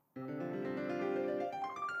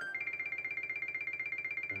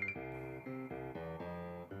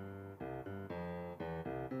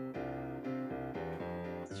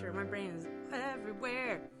Sure, my brain is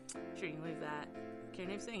everywhere. Sure, you can leave that. Okay,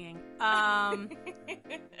 name singing.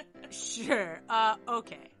 Sure.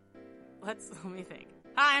 Okay. Let me think.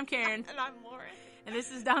 Hi, I'm Karen. And I'm Lauren. And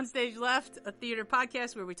this is Downstage Left, a theater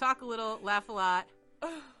podcast where we talk a little, laugh a lot,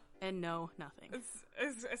 and know nothing.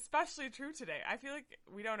 It's especially true today. I feel like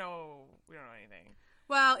we don't know anything.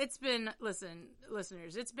 Well, it's been,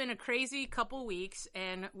 listeners, it's been a crazy couple weeks,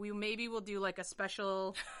 and we maybe will do like a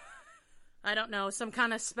special, I don't know, some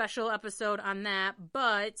kind of special episode on that,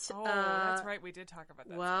 but... Oh, that's right, we did talk about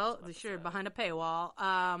that. Well, sure, behind a paywall,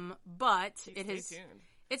 but Stay tuned.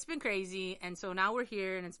 It's been crazy, and so now we're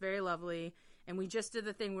here, and it's very lovely. And we just did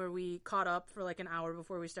the thing where we caught up for like an hour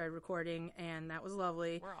before we started recording, and that was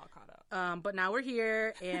lovely. We're all caught up. But now we're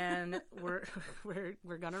here, and we're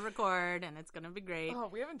gonna record, and it's gonna be great. Oh,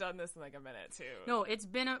 we haven't done this in like a minute too. No, it's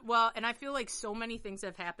been and I feel like so many things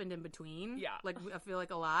have happened in between. Yeah, like I feel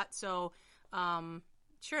like a lot. So,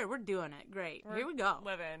 sure, we're doing it. Great. Here we go.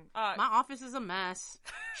 Living. My office is a mess.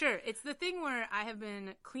 Sure, it's the thing where I have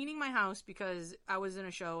been cleaning my house because I was in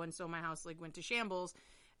a show, and so my house like went to shambles.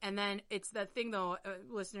 And then it's that thing, though,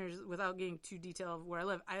 listeners, without getting too detailed of where I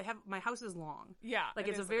live, my house is long. Yeah. Like,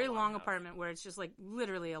 it's a very long apartment where it's just, like,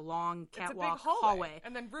 literally a long catwalk it's a big hallway.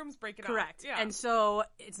 And then rooms break it up. Correct. Yeah. And so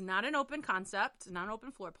it's not an open concept, not an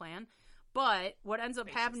open floor plan. But what ends up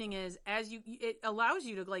happening is it allows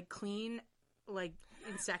you to, like, clean, like,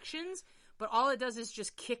 in sections. But all it does is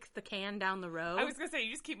just kick the can down the road. I was going to say, you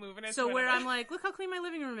just keep moving it. So where I'm like, look how clean my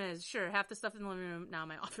living room is. Sure, half the stuff in the living room, now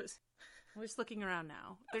my office. I'm just looking around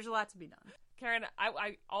now. There's a lot to be done. Karen,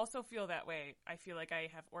 I also feel that way. I feel like I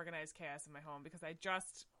have organized chaos in my home because I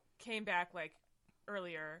just came back like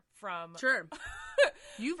earlier from... Sure.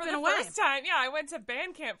 You've been away. away. First time. Yeah, I went to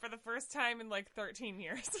band camp for the first time in like 13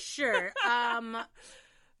 years. Sure. Yep.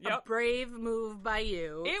 A brave move by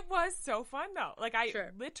you. It was so fun though. Like I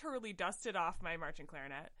literally dusted off my marching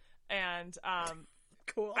clarinet and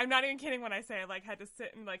cool. I'm not even kidding when I say I like had to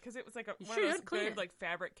sit and like because it was like one of those good like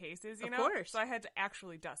fabric cases, you know. Of course. So I had to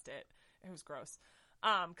actually dust it. It was gross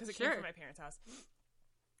because it came from my parents' house.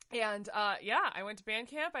 And I went to band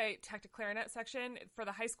camp. I teched a clarinet section for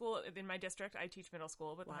the high school in my district. I teach middle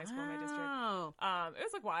school, but the high school in my district. It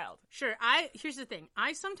was like wild. Sure. Here's the thing.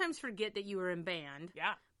 I sometimes forget that you were in band.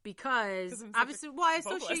 Yeah. Because obviously, I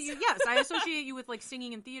associate you. Yes, I associate you with like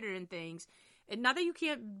singing and theater and things. And not that you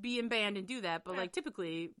can't be in band and do that, but like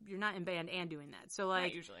typically you're not in band and doing that. So like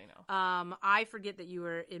not usually, no. I forget that you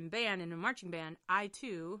were in band and in a marching band. I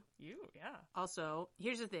too. You, yeah. Also,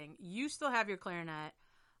 here's the thing: you still have your clarinet.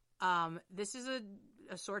 This is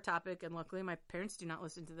a sore topic, and luckily my parents do not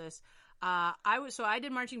listen to this. I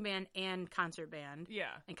did marching band and concert band.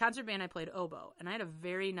 Yeah. In concert band, I played oboe, and I had a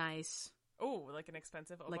very nice. Oh, like an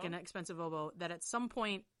expensive oboe? Like an expensive oboe that at some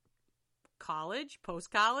point,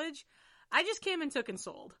 post-college, I just came and took and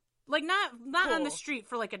sold. Like, not on the street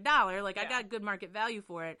for like $1. Like, I got good market value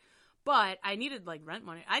for it. But I needed, like, rent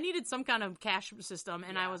money. I needed some kind of cash system.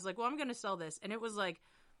 And I was like, well, I'm going to sell this. And it was like,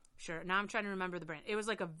 sure. Now I'm trying to remember the brand. It was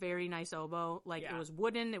like a very nice oboe. Like, it was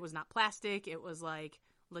wooden. It was not plastic. It was, like,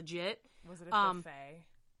 legit. Was it a buffet?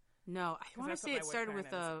 No. I want to say it started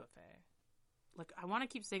with a... Like, I want to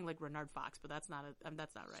keep saying, like, Renard Fox, but that's not right.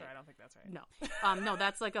 Sure, I don't think that's right. No. No,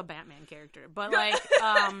 that's, like, a Batman character. But, like,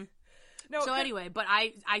 anyway, but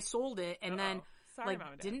I sold it, and then, sorry,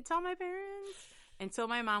 like, didn't tell my parents until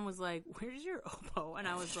my mom was like, where's your oboe? And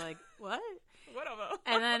I was like, what? What oboe?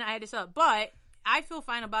 And then I had to sell it. But I feel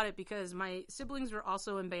fine about it because my siblings were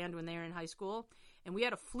also in band when they were in high school, and we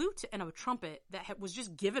had a flute and a trumpet that was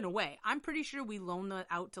just given away. I'm pretty sure we loaned that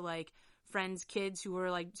out to, like, friends' kids who were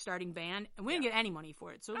like starting band, and we didn't get any money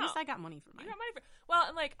for it. So at least I got money for mine. You got money well,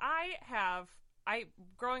 and like I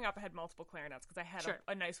growing up, I had multiple clarinets because I had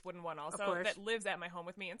a nice wooden one also that lives at my home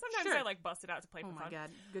with me, and sometimes I like bust it out to play for fun. Oh my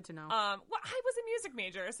god, good to know. Well, I was a music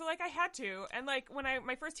major, so like I had to, and like when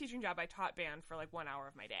my first teaching job, I taught band for like 1 hour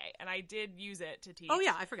of my day, and I did use it to teach. Oh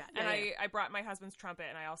yeah, I forgot. And I brought my husband's trumpet,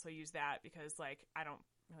 and I also used that because like I don't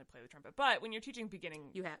really play the trumpet, but when you're teaching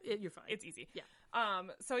beginning, you're fine. It's easy. Yeah.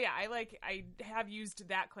 So yeah, I have used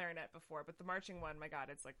that clarinet before, but the marching one, my god,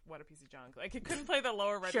 it's like what a piece of junk. Like it couldn't play the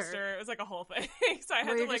lower register. It was like a whole thing. So I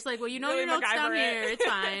had to like just like, well, you know really your notes down here. It's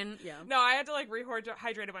fine. Yeah. No, I had to like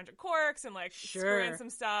rehydrate a bunch of corks and like screw in some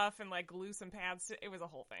stuff and like glue some pads. It was a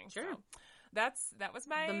whole thing. Sure. So that was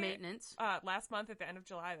my the maintenance last month at the end of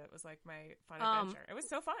July. That was like my fun adventure. It was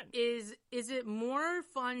so fun. Is it more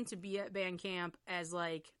fun to be at band camp as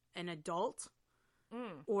like an adult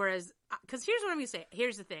or as, because here's what I'm gonna say.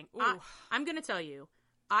 Here's the thing. I'm gonna tell you,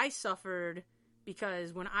 I suffered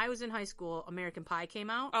because when I was in high school, American Pie came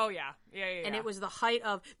out. Oh, yeah. And it was the height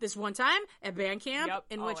of this one time at band camp,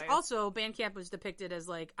 which also band camp was depicted as,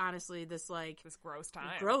 like, honestly, this gross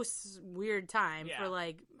time. Gross, weird time for,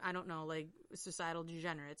 like, I don't know, like, societal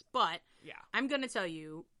degenerates. But I'm going to tell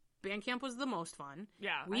you, band camp was the most fun.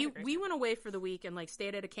 Yeah. We went away for the week and, like,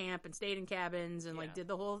 stayed at a camp and stayed in cabins and, like, did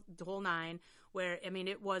the whole nine. Where, I mean,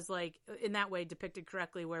 it was, like, in that way depicted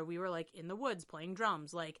correctly, where we were, like, in the woods playing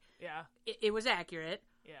drums. Like, it was accurate.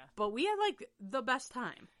 Yeah. But we had, like, the best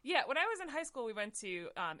time. Yeah, when I was in high school, we went to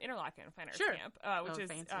Interlochen Fine Arts Camp, which is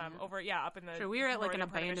fancy, over, up in the... Sure, we were at, like, an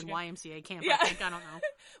abandoned YMCA camp, I think. I don't know.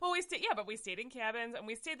 Well, we stayed in cabins, and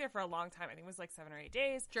we stayed there for a long time. I think it was, like, 7 or 8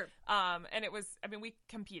 days. Sure. And it was, I mean, we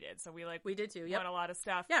competed, so we did, too, won a lot of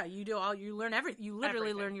stuff. Yeah, you learn everything. You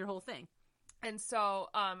literally learn your whole thing. And so,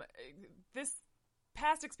 this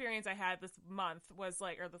past experience I had this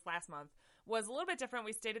last month, was a little bit different.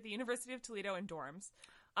 We stayed at the University of Toledo in dorms,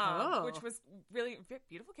 which was really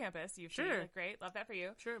beautiful campus. Sure. Great. Love that for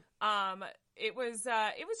you. Sure. It was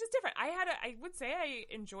just different. I would say I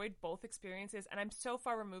enjoyed both experiences, and I'm so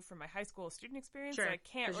far removed from my high school student experience that I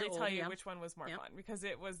can't really tell you which one was more fun, because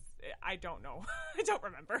I don't know. I don't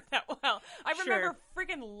remember that well. I remember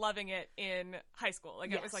freaking loving it in high school.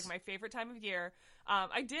 Like, it was like my favorite time of year.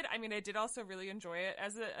 I did also really enjoy it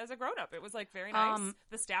as a grown up. It was, like, very nice.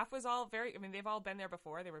 The staff was all they've all been there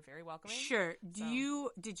before. They were very welcoming. Sure.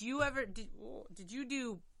 Did you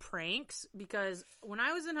do pranks? Because when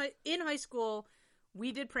I was in high school,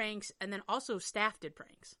 we did pranks, and then also staff did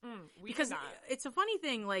pranks. Because did not. It's a funny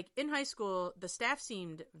thing, like, in high school, the staff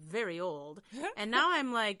seemed very old, and now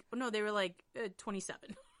I'm like, no, they were like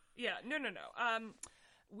 27. Yeah, no.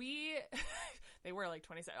 They were like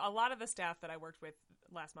 27. A lot of the staff that I worked with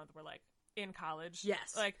last month were like in college.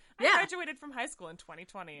 Yes. Like, I graduated from high school in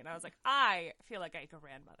 2020, and I was like, I feel like a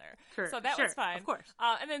grandmother. Sure. So that was fun. Of course.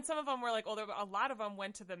 And then some of them were like older, but a lot of them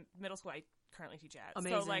went to the middle school I currently teach at.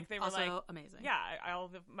 Amazing. So, like, they were also amazing. Yeah, all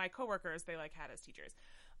of my coworkers, they, like, had as teachers.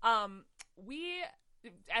 We,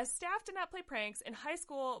 as staff, did not play pranks in high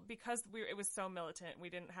school because it was so militant. We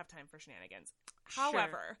didn't have time for shenanigans.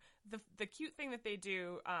 However, the cute thing that they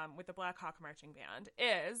do with the Black Hawk Marching Band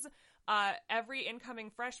is every incoming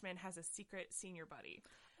freshman has a secret senior buddy.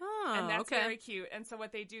 Oh, and that's very cute. And so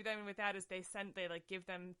what they do then with that is they give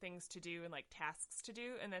them things to do and, like, tasks to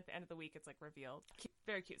do, and at the end of the week it's, like, revealed.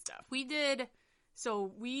 Very cute stuff.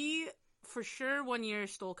 We for sure one year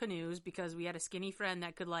stole canoes because we had a skinny friend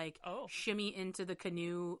that could, like, shimmy into the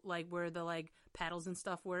canoe, like, where the, like, paddles and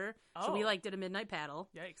stuff were. So we, like, did a midnight paddle.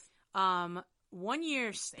 Yikes. One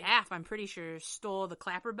year staff, I'm pretty sure, stole the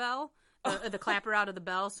clapper bell, the clapper out of the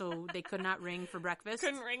bell, so they could not ring for breakfast.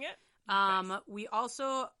 Couldn't ring it? Nice. We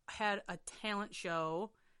also had a talent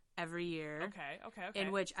show every year. Okay.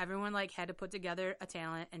 In which everyone, like, had to put together a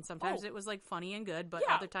talent, and sometimes it was, like, funny and good, but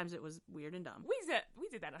other times it was weird and dumb. We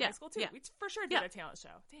did that in high school too. We for sure did a talent show.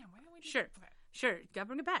 Damn, why don't we do that? Sure. Gotta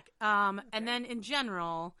bring it back. And then in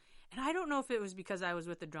general, and I don't know if it was because I was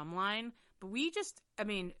with the drumline, but we just, I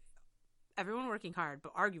mean, everyone working hard,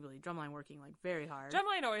 but arguably drumline working, like, very hard.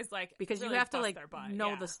 Drumline always, like, because really you have to, like,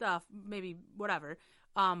 know the stuff, maybe whatever.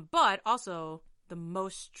 But also the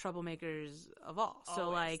most troublemakers of all. So,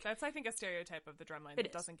 like, that's, I think, a stereotype of the drumline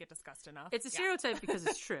that doesn't get discussed enough. It's a stereotype because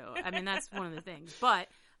it's true. I mean, that's one of the things. But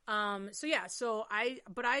and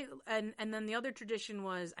then the other tradition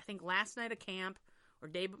was, I think, last night of camp or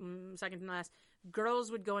second to last, girls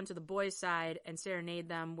would go into the boys' side and serenade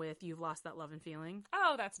them with "You've Lost That Love and Feeling."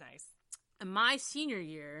 Oh, that's nice. And my senior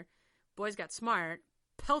year, boys got smart,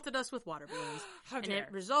 pelted us with water balloons. How dare. And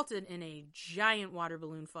it resulted in a giant water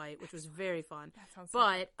balloon fight, which was very fun. That sounds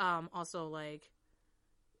but also, like,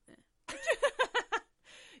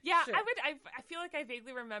 yeah, sure. I feel like I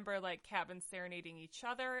vaguely remember, like, cabins serenading each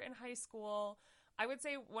other in high school. I would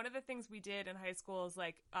say one of the things we did in high school is,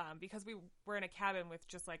 like, because we were in a cabin with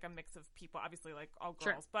just, like, a mix of people, obviously, like, all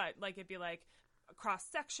girls, but, like, it'd be, like, cross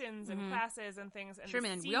sections and classes and things. And sure,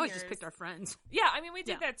 man. Seniors, we always just picked our friends. Yeah, I mean, we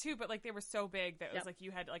did that too, but, like, they were so big that it was like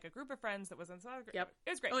you had, like, a group of friends that was in some other group. It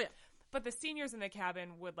was great. Oh, yeah. But the seniors in the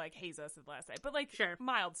cabin would, like, haze us at the last night. But, like,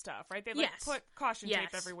 mild stuff, right? They'd, like, put caution tape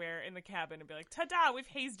everywhere in the cabin and be like, ta-da, we've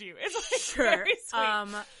hazed you. It's, like, very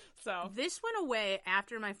sweet. So this went away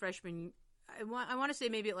after my freshman. I want to say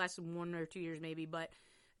maybe it lasted 1 or 2 years, maybe, but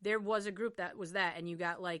there was a group that was that, and you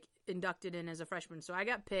got, like, inducted in as a freshman. So I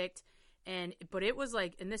got picked. But it was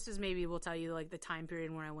like, and this is maybe we'll tell you, like, the time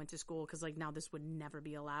period when I went to school, because, like, now this would never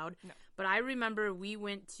be allowed. No. But I remember we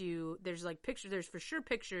went to, there's, like, pictures, there's for sure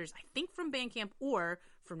pictures, I think from band camp or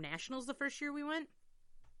from nationals the first year we went,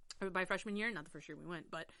 or my freshman year, not the first year we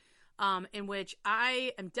went, but in which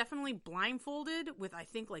I am definitely blindfolded with, I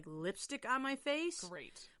think, like lipstick on my face.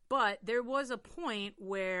 Great. But there was a point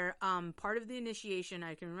where part of the initiation,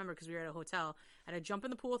 I can remember because we were at a hotel, I had to jump in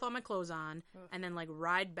the pool with all my clothes on and then like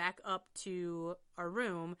ride back up to our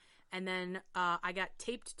room. And then I got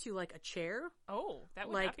taped to like a chair. Oh, that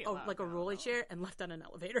would like not be allowed like a now, rolly though. chair and left on an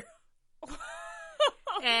elevator.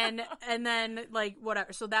 and then like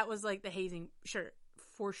whatever. So that was like the hazing. Sure.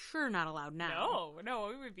 For sure not allowed now. No,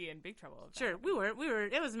 we would be in big trouble. Sure, we were.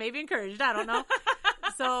 It was maybe encouraged. I don't know.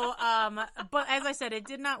 So, but as I said, it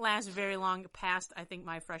did not last very long past, I think,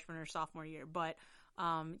 my freshman or sophomore year. But, the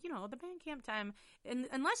band camp time, and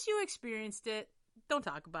unless you experienced it, don't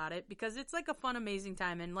talk about it because it's like a fun, amazing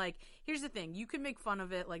time. And like, here's the thing: you can make fun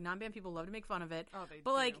of it. Like, non-band people love to make fun of it. Oh, they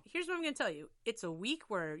but do. like, here's what I'm going to tell you: it's a week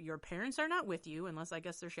where your parents are not with you, unless I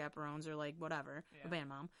guess they're chaperones or like whatever, a band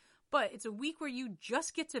mom. But it's a week where you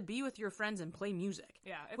just get to be with your friends and play music.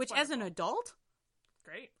 Yeah, it's which, wonderful. as an adult,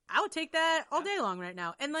 great. I would take that all day long right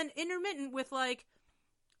now. And then intermittent with like,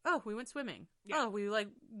 oh, we went swimming. Yeah. Oh, we like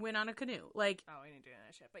went on a canoe. Like, oh, I didn't do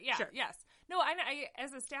that shit. But yeah, sure. Yes. No, I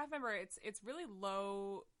as a staff member, it's really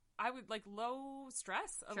low. I would like low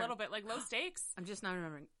stress a little bit, like low stakes. I'm just not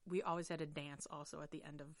remembering. We always had a dance also at the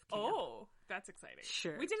end of camp. Oh, that's exciting.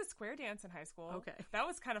 Sure. We did a square dance in high school. Okay. That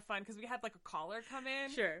was kind of fun because we had like a caller come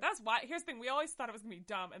in. Sure. That's why. Here's the thing. We always thought it was going to be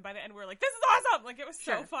dumb. And by the end, we were like, this is awesome. Like, it was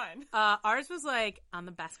so fun. Ours was like on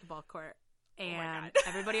the basketball court. And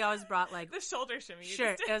everybody always brought like the shoulder shimmy.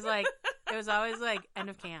 Sure. It was always like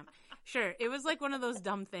end of camp. Sure. It was like one of those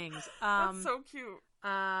dumb things. That's so cute.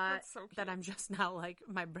 That's so cute. That I'm just now like,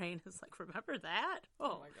 my brain is like, remember that?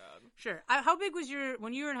 Oh my God. Sure. How big was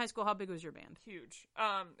when you were in high school, how big was your band? Huge.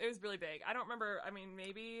 It was really big. I don't remember. I mean,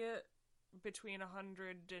 maybe between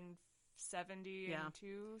 170 and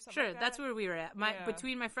 2, something sure, like that. That's where we were at.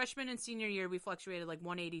 Between my freshman and senior year, we fluctuated like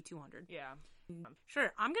 180, 200. Yeah.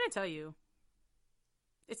 Sure. I'm going to tell you,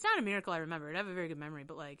 it's not a miracle I remember it. I have a very good memory,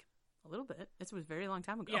 but like, a little bit. It was a very long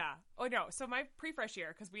time ago. Yeah. Oh, no. So my pre-fresh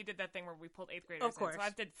year, because we did that thing where we pulled 8th graders Of course. in. So I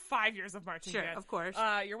did 5 years of marching band. Sure, of course.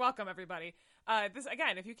 You're welcome, everybody. This,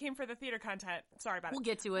 again, if you came for the theater content, sorry about it. We'll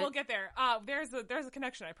get to it. We'll get there. There's a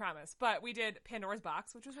connection, I promise. But we did Pandora's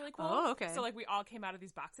Box, which was really cool. Oh, okay. So, like, we all came out of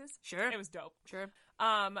these boxes. Sure. It was dope. Sure.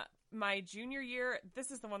 My junior year,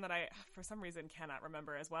 this is the one that I, for some reason, cannot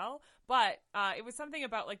remember as well. But it was something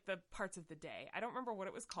about, like, the parts of the day. I don't remember what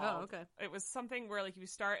it was called. Oh, okay. It was something where, like, you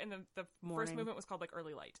start, and the first movement was called, like,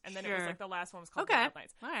 Early Light. And then it was, like, the last one was called Wild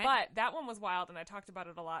Nights. All right. But that one was wild, and I talked about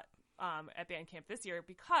it a lot at band camp this year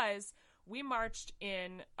because we marched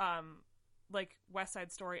in like West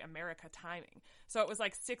Side Story America timing. So it was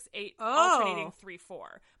like 6/8 alternating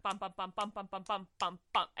 3/4. Bum bum bum bum bum bum bum bum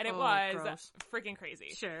bum. And it was freaking crazy.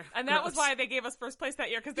 Sure. And that was why they gave us first place that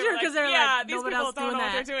year because they were like, these people don't know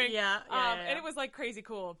what they're doing. Yeah. And it was like crazy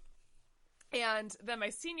cool. And then my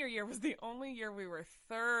senior year was the only year we were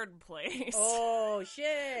 3rd place. Oh,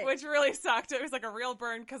 shit. Which really sucked. It was like a real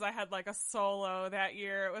burn because I had like a solo that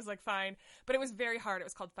year. It was like fine. But it was very hard. It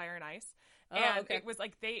was called Fire and Ice. And it was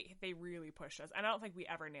like they really pushed us. And I don't think we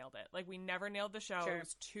ever nailed it. Like we never nailed the show. Sure. It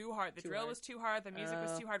was too hard. The drill was too hard. The music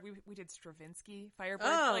was too hard. We did Stravinsky, Firebird.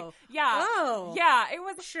 Oh. Like, yeah. Oh. Yeah. It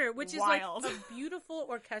was which wild. is like a beautiful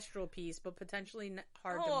orchestral piece, but potentially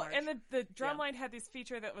hard to march. And the drum line had this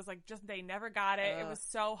feature that was like just they never got it. It was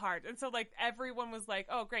so hard. And so like everyone was like,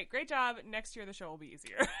 "Oh, great job. Next year the show will be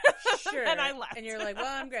easier." Sure. And I left. And you're like,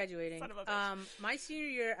 "Well, I'm graduating." Son of a bitch. My senior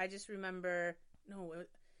year, I just remember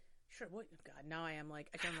Sure. What? God, now I am like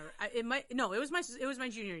I can't remember. It was my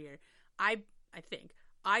junior year. I think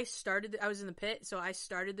I was in the pit, so I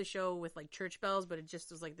started the show with like church bells, but it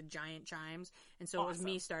just was like the giant chimes, and so it was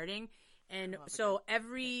me starting. And so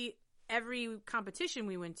every competition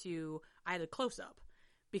we went to, I had a close up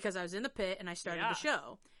because I was in the pit and I started the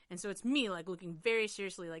show. And so it's me like looking very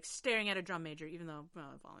seriously, like staring at a drum major, even though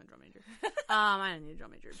I'm following a drum major. I didn't need a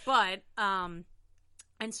drum major, but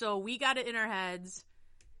and so we got it in our heads.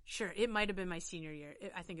 Sure, it might have been my senior year.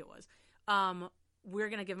 I think it was. We're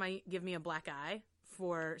gonna give me a black eye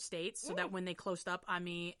for states, so that when they closed up on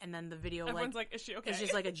me, and then the video everyone's like, "Is she okay?" It's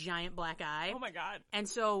just like a giant black eye. Oh my God! And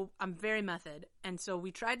so I'm very method, and so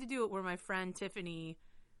we tried to do it where my friend Tiffany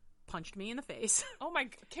punched me in the face. Oh my,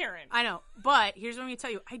 Karen! I know, but here's what I'm gonna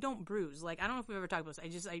tell you: I don't bruise. Like I don't know if we've ever talked about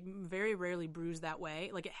this. I very rarely bruise that way.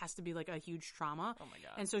 Like it has to be like a huge trauma. Oh my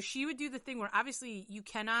God! And so she would do the thing where obviously you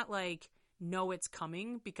cannot like know it's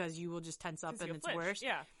coming because you will just tense up and it's worse.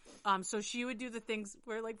 Yeah. So she would do the things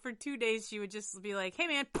where like for 2 days she would just be like, "Hey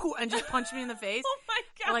man," and just punch me in the face. Oh my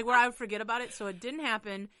God. Like where I would forget about it. So it didn't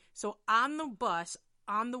happen. So on the bus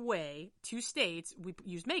on the way to States, we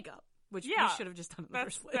used makeup. which we should have just done in the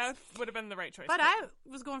first place. That would have been the right choice. But I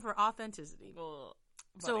was going for authenticity. Well,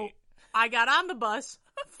 so I got on the bus,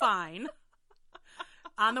 fine,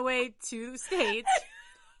 on the way to the States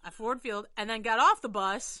at Ford Field, and then got off the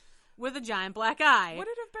bus with a giant black eye. Would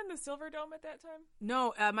it have been the Silverdome at that time?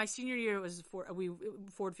 No, my senior year was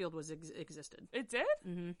Ford Field was existed. It did?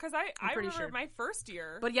 Because I remember my first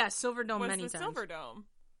year. But yeah, Silverdome many times. Silverdome.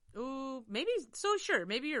 Ooh, maybe so. Sure,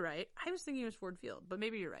 maybe you're right. I was thinking it was Ford Field, but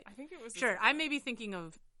maybe you're right. I think it was. Sure, I may be thinking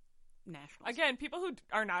of Nationals. Again, people who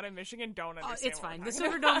are not in Michigan don't understand. It's fine. The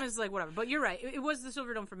Silverdome is like whatever. But you're right. It was the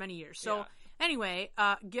Silverdome for many years. So anyway,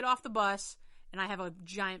 get off the bus, and I have a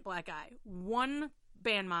giant black eye. One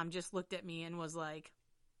band mom just looked at me and was like,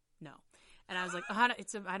 "No," and I was like,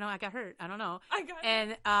 I know I got hurt. I don't know. I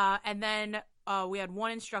got and then we had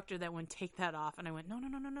one instructor that wouldn't take that off, and I went,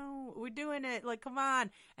 no, we're doing it. Like, come on.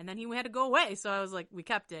 And then he had to go away, so I was like, we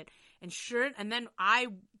kept it. And then I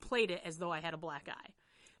played it as though I had a black eye.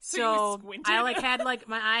 So I like had like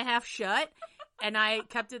my eye half shut, and I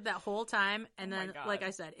kept it that whole time. And then, like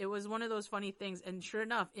I said, it was one of those funny things. And sure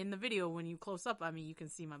enough, in the video, when you close up on me, you can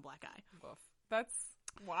see my black eye. Woof. That's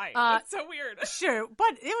why. That's so weird. Sure,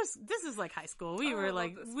 but this is like high school. We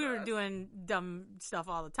were doing dumb stuff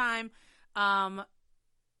all the time.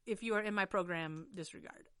 If you are in my program,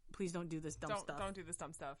 disregard. Please don't do this dumb stuff. Don't do this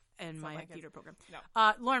dumb stuff in my theater program.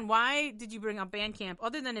 No. Lauren, why did you bring up band camp?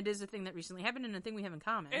 Other than it is a thing that recently happened and a thing we have in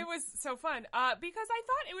common. It was so fun. Because I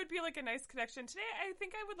thought it would be like a nice connection today. I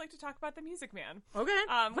think I would like to talk about the Music Man. Okay.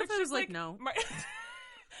 What if I was like no?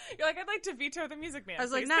 You're like, I'd like to veto the Music Man. I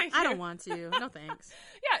was like, no, I don't want to. No thanks.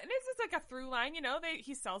 Yeah, and it's just like a through line,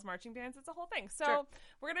 he sells marching bands. It's a whole thing. So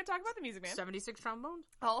we're going to talk about the Music Man. 76 trombones?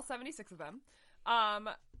 All 76 of them.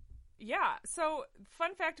 Yeah, so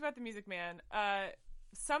fun fact about the Music Man.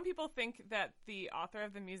 Some people think that the author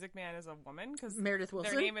of the Music Man is a woman because Meredith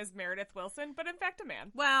Willson. Their name is Meredith Willson, but in fact a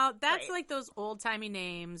man. Well, that's like those old-timey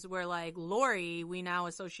names where like Lori we now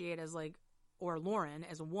associate as like, or Lauren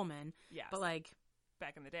as a woman. Yes. But like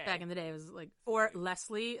back in the day it was like, or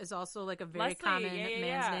Leslie is also like a very common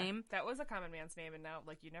man's name. That was a common man's name, and now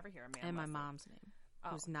like you never hear a man. And Leslie. my mom's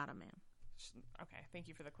name, who's not a man. Okay, thank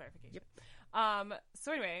you for the clarification. Yep.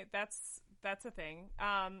 So anyway, that's a thing.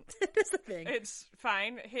 It's a thing. It's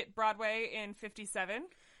fine. Hit Broadway in 1957.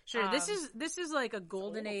 Sure. This is like a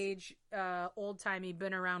golden age, old timey,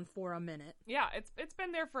 been around for a minute. Yeah, it's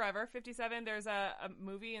been there forever. 1957. There's a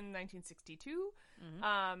movie in 1962.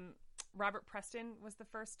 Mm-hmm. Robert Preston was the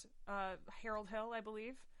first. Harold Hill, I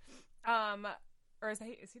believe. Or is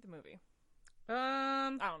he the movie? I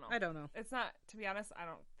don't know. I don't know. It's not, to be honest, I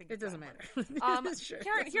don't think it doesn't matter. Sure,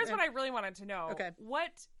 Karen, here's what I really wanted to know. Okay.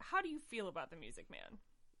 How do you feel about the Music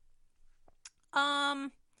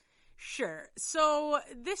Man? Sure. So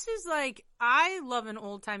this is like, I love an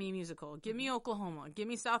old timey musical. Give me Oklahoma. Give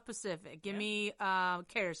me South Pacific. Give me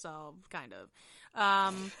Carousel, kind of.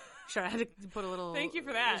 Sure, I had to put a little. Thank you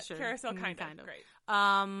for that. Sure, Carousel, kind of. Great.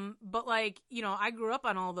 But like, I grew up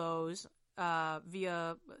on all those.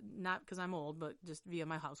 Via, not because I'm old, but just via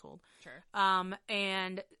my household. Sure.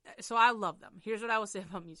 And so I love them. Here's what I will say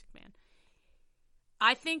about Music Man.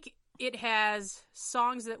 I think it has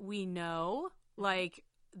songs that we know, like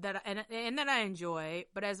that, and that I enjoy.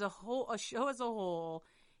 But as a show as a whole,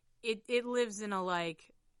 it lives in a like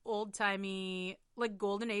old timey, like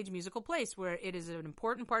golden age musical place where it is an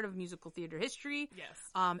important part of musical theater history.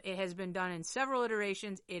 Yes. It has been done in several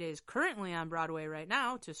iterations. It is currently on Broadway right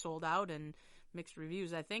now to sold out and mixed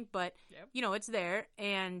reviews, I think. But, it's there,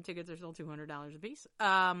 and tickets are still $200 a piece.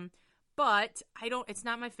 But it's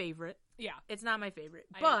not my favorite. Yeah. It's not my favorite.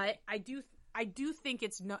 But I do think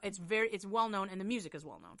it's well known, and the music is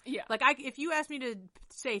well known. Yeah. Like, if you asked me to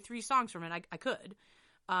say 3 songs from it, I could.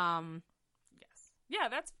 Yeah,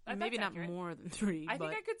 that's maybe not accurate. More than 3. I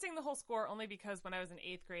think I could sing the whole score only because when I was in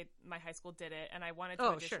 8th grade, my high school did it, and I wanted to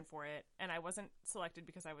audition for it, and I wasn't selected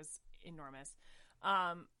because I was enormous.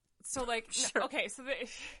 So like, sure. Okay, so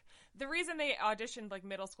the reason they auditioned like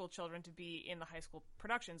middle school children to be in the high school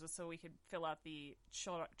productions was so we could fill out the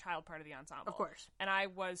child part of the ensemble. Of course. And I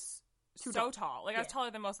was so tall. Like I was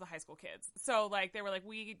taller than most of the high school kids. So like they were like,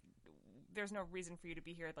 there's no reason for you to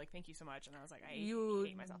be here. Like, thank you so much. And I was like, I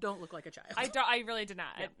hate myself. You don't look like a child. I really did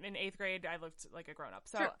not. Yeah. In 8th grade, I looked like a grown up.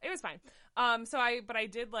 So It was fine. But I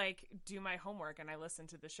did like do my homework and I listened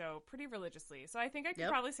to the show pretty religiously. So I think I could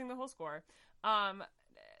probably sing the whole score. I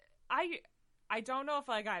don't know if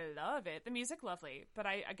like I love it. The music, lovely. But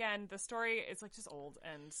the story is like just old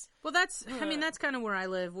and. Well, that's kind of where I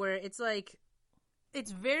live, where it's like,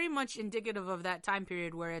 it's very much indicative of that time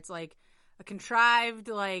period where it's like, a contrived,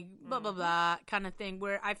 like, blah, blah, blah kind of thing,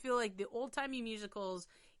 where I feel like the old-timey musicals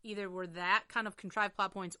either were that kind of contrived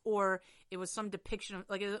plot points, or it was some depiction of,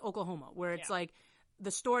 like, Oklahoma, where it's like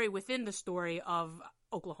the story within the story of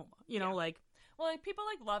Oklahoma, you know, like. Well, like, people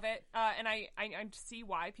love it, and I see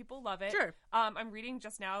why people love it. Sure. I'm reading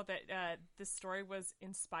just now that this story was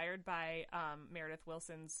inspired by Meredith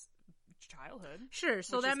Willson's childhood. Sure,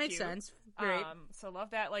 so that makes sense. Great. So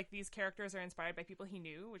love that. Like, these characters are inspired by people he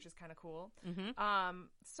knew, which is kind of cool. Mm-hmm.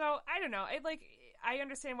 So I don't know. I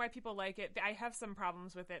understand why people like it. I have some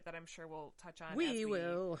problems with it that I'm sure we'll touch on. We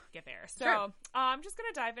will get there. So I'm just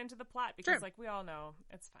gonna dive into the plot because, like we all know,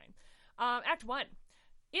 it's fine. Act 1.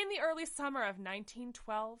 In the early summer of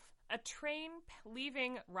 1912, a train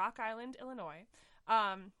leaving Rock Island, Illinois,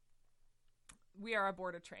 we are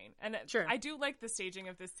aboard a train. And I do like the staging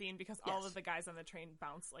of this scene because all of the guys on the train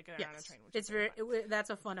bounce like they're on a train. Which it's that's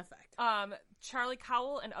a fun effect. Charlie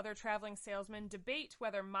Cowell and other traveling salesmen debate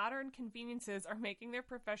whether modern conveniences are making their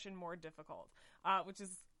profession more difficult, which is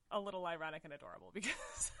a little ironic and adorable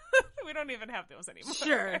because we don't even have those anymore.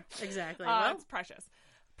 Sure, exactly. It's precious.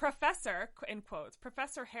 Professor, in quotes,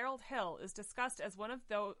 Professor Harold Hill is discussed as one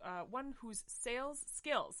whose sales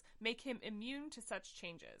skills make him immune to such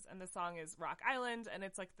changes. And the song is Rock Island, and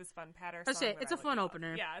it's like this fun patter song. It's a fun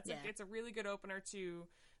opener. Yeah, it's a really good opener to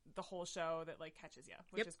the whole show that like catches you,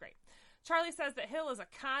 which is great. Charlie says that Hill is a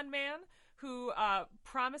con man who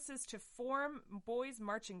promises to form boys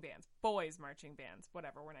marching bands,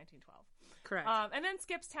 whatever, we're 1912. Correct. And then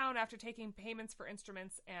skips town after taking payments for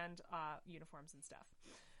instruments and uniforms and stuff.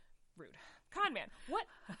 Rude. Con man. What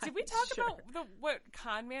did we talk about? What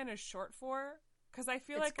con man is short for? Because I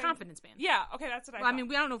feel like confidence man. Yeah. Okay, that's what I. Well, I mean,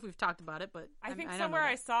 we don't know if we've talked about it, but I think somewhere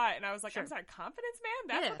I saw it and I was like, I'm sorry, confidence man.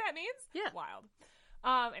 That's what that means. Yeah.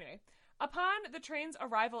 Wild. Anyway, upon the train's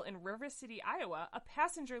arrival in River City, Iowa, a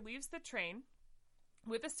passenger leaves the train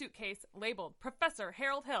with a suitcase labeled Professor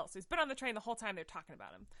Harold Hill. So he's been on the train the whole time. They're talking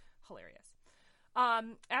about him. Hilarious.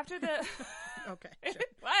 After the okay, sure.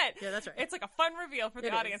 What? Yeah, that's right. It's like a fun reveal for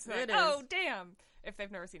the audience. Like, oh, damn! If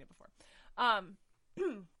they've never seen it before.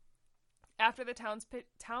 After the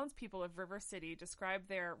townspeople of River City described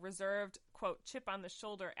their reserved, quote, chip on the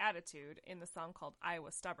shoulder attitude in the song called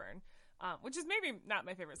Iowa Stubborn, which is maybe not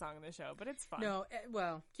my favorite song in the show, but it's fun. No,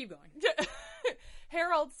 well, keep going.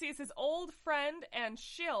 Harold sees his old friend and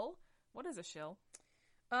shill. What is a shill?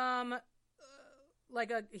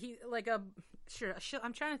 Sure.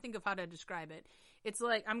 I'm trying to think of how to describe it. It's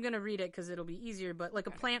like, I'm going to read it because it'll be easier, but like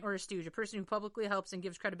a plant or a stooge, a person who publicly helps and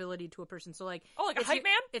gives credibility to a person. So like, like a hype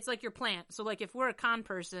man? It's like your plant. So like, if we're a con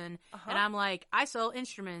person and I'm like, I sell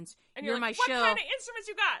instruments, and you're my like, shill. What kind of instruments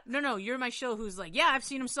you got? No, you're my shill who's like, yeah, I've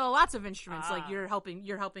seen him sell lots of instruments. Like you're helping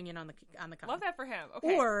in on the con. Love that for him.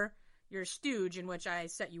 Okay. Or you're a stooge in which I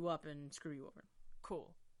set you up and screw you over.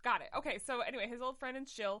 Cool. Got it. Okay, so anyway, his old friend and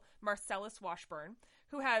shill, Marcellus Washburn,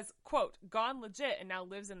 who has, quote, gone legit and now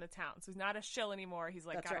lives in the town. So he's not a shill anymore. He's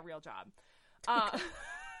like a real job.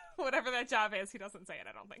 Whatever that job is, he doesn't say it,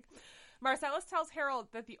 I don't think. Marcellus tells Harold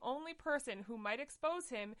that the only person who might expose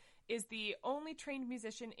him is the only trained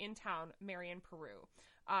musician in town, Marion Peru,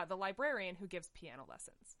 the librarian who gives piano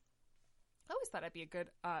lessons. I always thought I'd be a good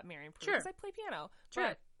Marion Peru because I play piano. Sure.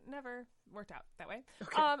 But never worked out that way.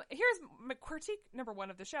 Okay. Here's my critique number 1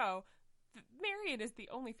 of the show. Marion is the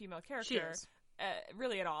only female character. She is.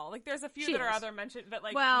 Really at all. Like, there's a few that are other mentioned, but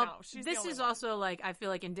like, well, no, she's this the only is one. Also like, I feel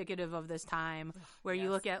like indicative of this time where you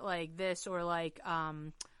look at like this or like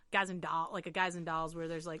Guys and Dolls where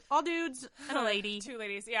there's like all dudes and a lady. 2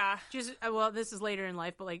 ladies, yeah. Just well, this is later in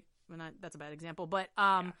life, but like that's a bad example, but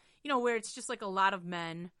you know, where it's just like a lot of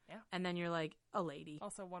men and then you're like a lady.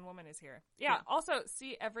 Also, one woman is here. Yeah. Also,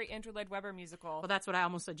 see every Andrew Lloyd Webber musical. Well, that's what I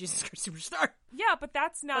almost said. Jesus Christ Superstar. Yeah, but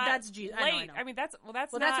that's not. But that's Jesus. Late. I mean, that's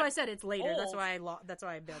that's not why I said it's later. Old. That's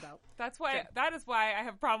why I bailed out. That's why. That is why I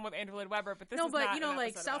have a problem with Andrew Lloyd Webber. But this is not you know, an like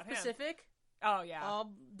episode South about Pacific. Him. Oh yeah,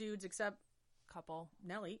 all dudes except couple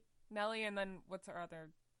Nellie, and then what's her other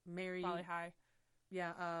Mary? Valley High.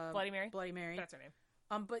 Yeah, Bloody Mary. Bloody Mary. That's her name.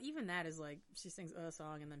 But even that is like she sings a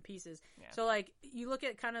song and then pieces. Yeah. So like you look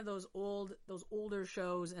at kind of those older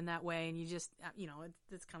shows in that way, and you just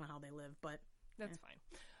it's kind of how they live. But that's fine.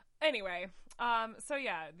 Anyway, so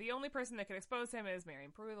yeah, the only person that could expose him is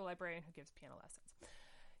Marion Peru, the librarian who gives piano lessons.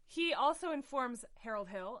 He also informs Harold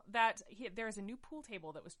Hill that there is a new pool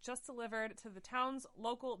table that was just delivered to the town's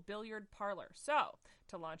local billiard parlor. So,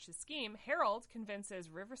 to launch his scheme, Harold convinces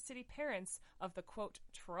River City parents of the, quote,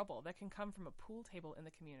 trouble that can come from a pool table in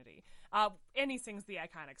the community. And he sings the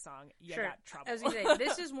iconic song, You Got Trouble. As you say,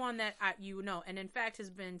 this is one that you know, and in fact has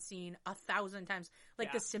been seen 1,000 times.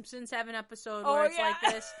 Like The Simpsons have an episode where it's like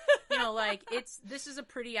this. You know, like this is a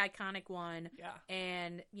pretty iconic one. Yeah.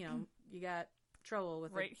 And, you know, you got Trouble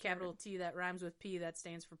with right a capital T that rhymes with P that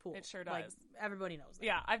stands for pool. It sure does. Like, everybody knows that.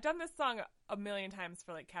 Yeah, I've done this song a million times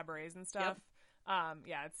for like cabarets and stuff.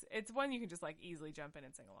 Yeah, it's one you can just like easily jump in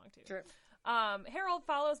and sing along to. Sure. Harold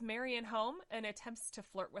follows Marion home and attempts to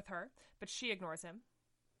flirt with her, but she ignores him.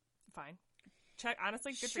 Fine.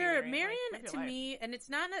 Honestly, good for you, Marion. Marion to me, and it's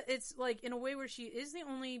not. It's like in a way where she is the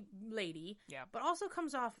only lady, but also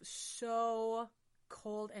comes off so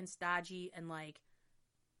cold and stodgy and like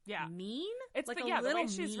mean. It's like the little way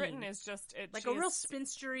she's mean. written is just like a real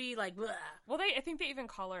spinstery, like. Bleh. Well, I think they even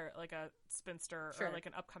call her like a spinster or like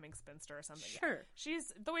an upcoming spinster or something. Sure,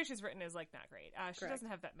 she's the way she's written is like not great. She doesn't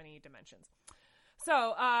have that many dimensions.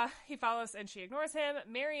 So he follows and she ignores him.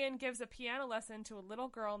 Marion gives a piano lesson to a little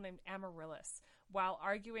girl named Amaryllis while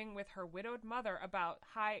arguing with her widowed mother about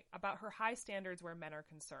her high standards where men are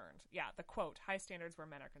concerned. Yeah, the quote, high standards where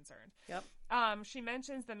men are concerned. Yep. She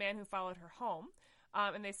mentions the man who followed her home.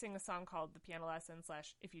 And they sing a song called The Piano Lesson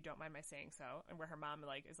 / If You Don't Mind My Saying So, and where her mom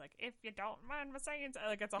is like, if you don't mind my saying so.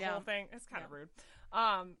 Like, it's a whole thing. It's kind of rude.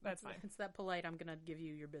 That's fine. It's that polite, I'm going to give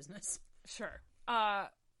you your business. Sure.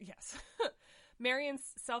 Yes. Marion's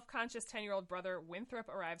self-conscious 10-year-old brother, Winthrop,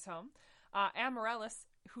 arrives home. Amaryllis,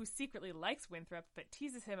 who secretly likes Winthrop but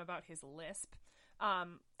teases him about his lisp,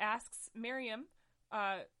 asks Miriam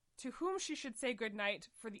to whom she should say goodnight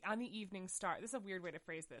on the evening star. This is a weird way to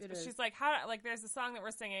phrase this. But she's like, there's a song that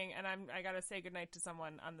we're singing, and I gotta say goodnight to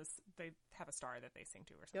someone on this. They have a star that they sing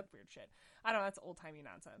to or some weird shit. I don't know, that's old-timey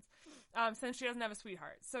nonsense. Since she doesn't have a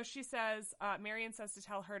sweetheart. So she says, Marion says to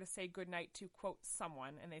tell her to say goodnight to, quote,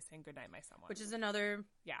 someone, and they sing Goodnight My Someone. Which is another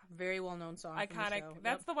very well-known song. Iconic. From the show.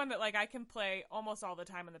 That's the one that, like, I can play almost all the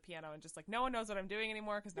time on the piano, and just, like, no one knows what I'm doing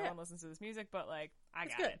anymore because no one listens to this music, but, like, I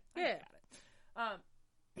got it. I got it.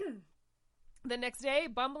 The next day,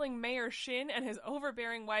 bumbling Mayor Shin and his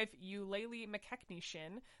overbearing wife Eulalie McKechnie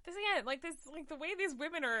Shin. This again, like the way these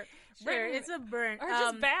women are written, it's a burn. Are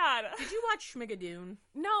just bad. Did you watch Schmigadoon?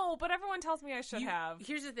 No, but everyone tells me I should have.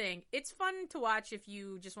 Here's the thing: it's fun to watch if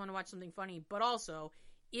you just want to watch something funny, but also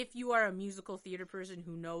if you are a musical theater person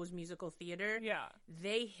who knows musical theater,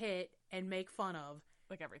 they hit and make fun of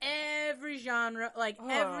like everything, every genre, like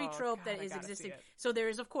every trope that is existing. So there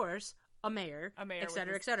is, of course, a mayor, et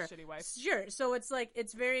cetera, et cetera. Shitty wife. Sure. So it's like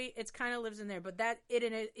it's kind of lives in there, but that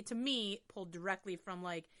it to me pulled directly from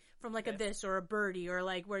like a This or a Birdie or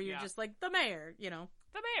like where you're just like the mayor, you know.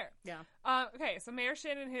 The mayor. Yeah. Okay, so Mayor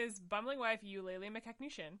Shin and his bumbling wife Eulalie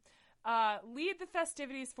McKechnie Shin lead the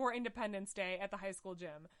festivities for Independence Day at the high school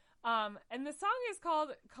gym. And the song is called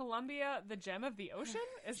Columbia, the Gem of the Ocean.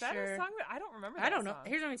 Is that a song that I don't remember? I don't know.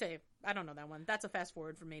 Here's what I'm tell you. I don't know that one. That's a fast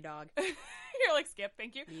forward for me, dog. You're like, skip,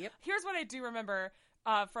 thank you. Yep. Here's what I do remember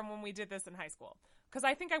from when we did this in high school. Because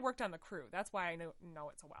I think I worked on the crew. That's why I know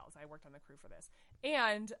it so well. Is I worked on the crew for this.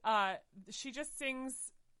 And she just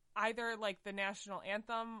sings either like the national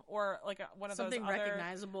anthem or like one of something those other,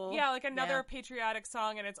 recognizable. Yeah, like another patriotic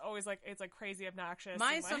song, and it's always like it's like crazy obnoxious.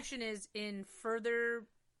 My assumption is in further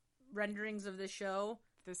renderings of this show,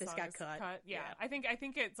 this got cut. Yeah. I think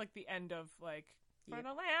it's like the end of like for the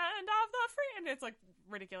land of the free, and it's like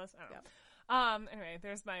ridiculous. I don't know. Anyway,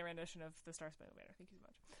 there's my rendition of the Star Spangled Banner. Thank you so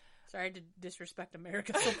much. Sorry to disrespect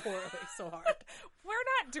America so poorly, so hard. We're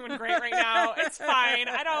not doing great right now. It's fine.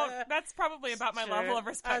 That's probably about my level of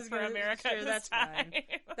respect for America. Sure, that's fine.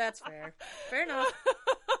 That's fair. Fair enough.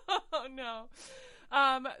 Oh no.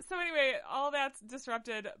 So anyway, all that's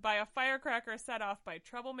disrupted by a firecracker set off by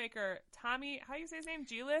troublemaker Tommy. How do you say his name?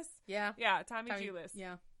 Gillis? Yeah. Yeah, Tommy Gillis.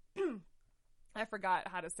 Yeah. I forgot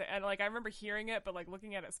how to say it. And like I remember hearing it, but like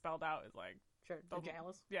looking at it spelled out is like sure.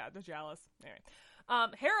 DeJalis. Yeah, DeJalis. Anyway.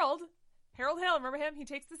 Harold Hale, remember him? He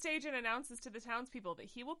takes the stage and announces to the townspeople that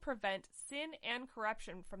he will prevent sin and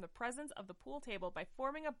corruption from the presence of the pool table by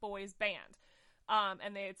forming a boys' band.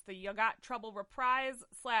 It's the You Got Trouble reprise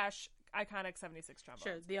 / iconic 76 trombone.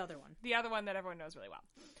 Sure, the other one. The other one that everyone knows really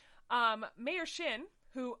well. Mayor Shin,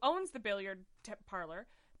 who owns the billiard parlor,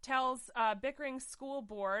 tells bickering school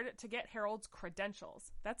board to get Harold's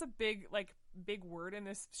credentials. That's a big word in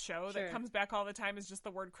this show that comes back all the time is just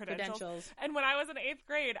the word credentials. And when I was in 8th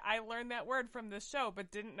grade, I learned that word from this show,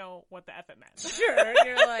 but didn't know what the F it meant. Sure.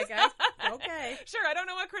 You're like, okay. Sure, I don't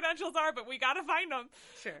know what credentials are, but we gotta find them.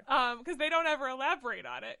 Sure. Because they don't ever elaborate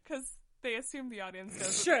on it, because they assume the audience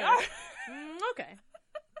knows what they are. Okay.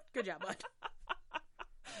 Good job, bud.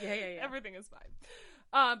 Yeah. Everything is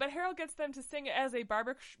fine. But Harold gets them to sing as a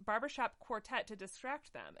barbershop quartet to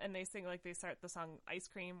distract them. And they sing, they start the song Ice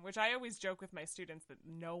Cream, which I always joke with my students that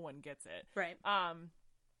no one gets it. Right. And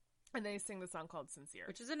they sing the song called Sincere.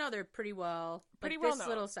 Which is another pretty well known. This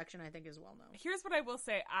little section, I think, is well known. Here's what I will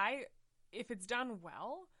say. If it's done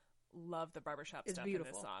well, love the barbershop it's stuff beautiful.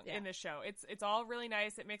 in this song, yeah. in this show. It's all really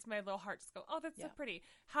nice. It makes my little heart just go, oh, that's so pretty.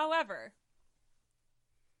 However,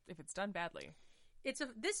 if it's done badly, this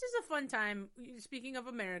is a fun time. Speaking of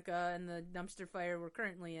America and the dumpster fire we're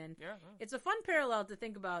currently in, it's a fun parallel to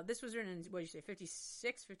think about. This was written in, what did you say,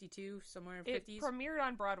 56, 52, somewhere in 50s? It premiered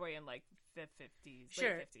on Broadway in like the 50s,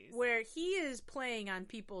 sure, late 50s. Where he is playing on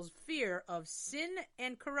people's fear of sin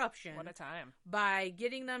and corruption. What a time. By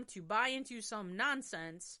getting them to buy into some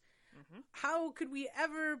nonsense. Mm-hmm. How could we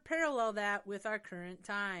ever parallel that with our current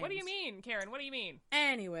times? What do you mean, Karen? What do you mean?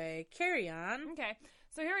 Anyway, carry on. Okay.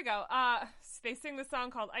 So here we go. They sing the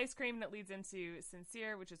song called Ice Cream that leads into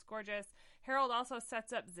Sincere, which is gorgeous. Harold also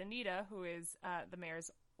sets up Zanita, who is the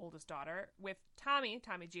mayor's oldest daughter, with Tommy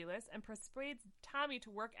Giles, and persuades Tommy to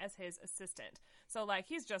work as his assistant. So, like,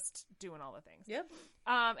 he's just doing all the things. Yep.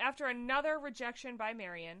 After another rejection by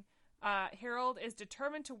Marion, Harold is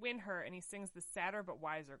determined to win her, and he sings The Sadder But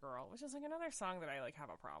Wiser Girl, which is, like, another song that I, like, have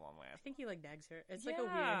a problem with. I think he, like, nags her. It's, like, a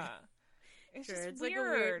weird... It's sure, just it's weird. like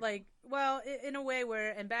a weird, like, well, in a way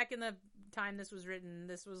where, and back in the time this was written,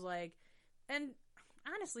 this was like, and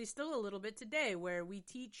honestly, still a little bit today, where we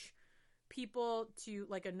teach people to,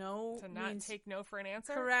 like, a no to not means take no for an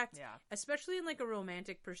answer. Correct. Yeah. Especially in, like, a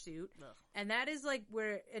romantic pursuit. Ugh. And that is, like,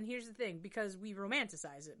 where, and here's the thing, because we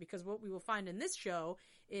romanticize it, because what we will find in this show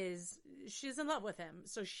is she's in love with him,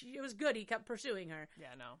 so it was good he kept pursuing her.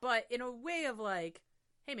 Yeah, no. But in a way of, like,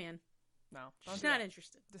 hey, man. No, she's not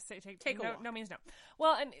interested. Just say take a no, walk. No means no.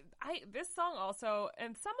 Well, and this song also,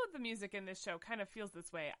 and some of the music in this show kind of feels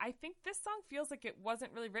this way. I think this song feels like it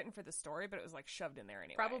wasn't really written for the story, but it was like shoved in there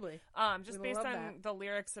anyway. Probably. Just based on the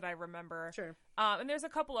lyrics that I remember. Sure. And there's a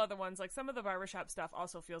couple other ones, like some of the barbershop stuff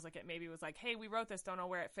also feels like it maybe was like, hey, we wrote this, don't know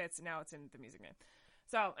where it fits, and now it's in the music name.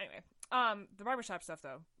 So anyway, the barbershop stuff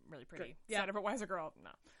though, really pretty. Yeah. Sadder But Wiser Girl,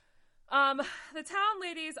 no. The town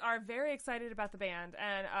ladies are very excited about the band,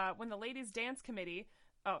 and when the ladies dance committee,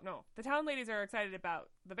 the town ladies are excited about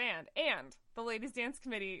the band, and the ladies dance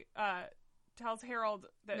committee tells Harold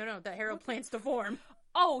that that Harold plans to form.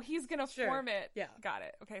 Oh, he's gonna form it. Yeah, got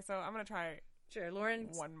it. Okay, so I'm gonna try. Sure, Lauren.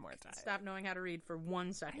 One more time. Stop knowing how to read for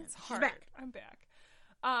 1 second. It's hard. She's back. I'm back.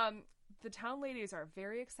 The town ladies are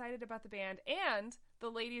very excited about the band and the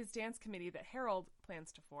ladies dance committee that Harold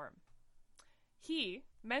plans to form. He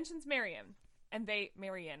mentions Marion, and they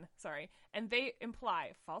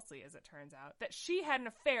imply, falsely as it turns out, that she had an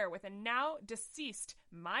affair with a now deceased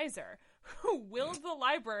miser who willed the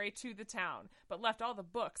library to the town, but left all the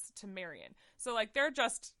books to Marion. So, like, they're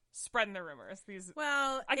just spreading the rumors. These,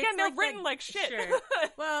 well, again, they're written like shit. Sure.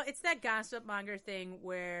 Well, it's that gossip monger thing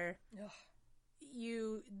where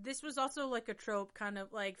this was also like a trope, kind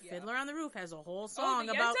of like Fiddler on the Roof has a whole song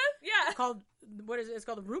about called, what is it? It's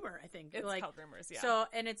called Rumor, I think. It's called Rumors, yeah. So,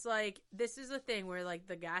 and it's like, this is a thing where like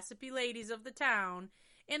the gossipy ladies of the town,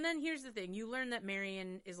 and then here's the thing, you learn that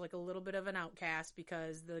Marion is like a little bit of an outcast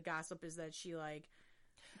because the gossip is that she like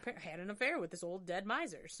had an affair with this old dead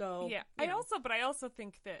miser. So yeah, I also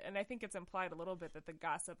think that, and I think it's implied a little bit that the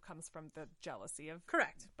gossip comes from the jealousy of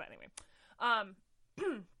correct. But anyway,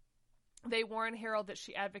 they warn Harold that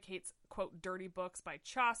she advocates, quote, dirty books by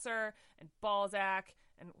Chaucer and Balzac.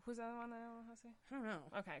 And who's that one? I don't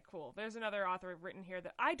know. Okay, cool. There's another author written here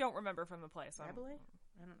that I don't remember from the play. So Rabelais?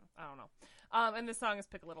 I don't know. And this song is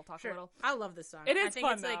Pick a Little, Talk a Little. I love this song. It is I think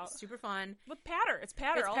fun, it's like super fun. With patter. It's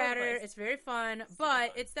patter all over the place. It's very fun.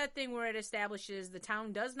 But it's that thing where it establishes the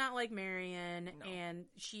town does not like Marion. No. And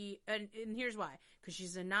and here's why. Because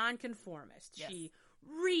she's a nonconformist. Yes. She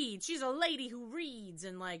reads. She's a lady who reads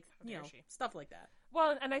and like, stuff like that.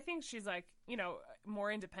 Well, and I think she's like,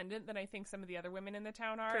 more independent than I think some of the other women in the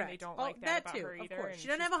town are. Correct. And they don't like that about her either. Of course. And she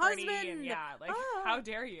doesn't have a husband. And, how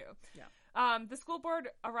dare you? Yeah. The school board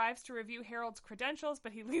arrives to review Harold's credentials,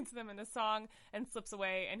 but he leads them in a song and slips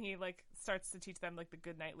away, and he like starts to teach them like the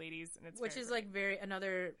Goodnight Ladies, and it's very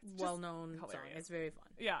another well-known song. It's very fun.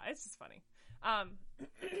 Yeah, it's just funny.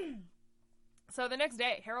 So the next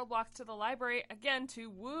day, Harold walks to the library again to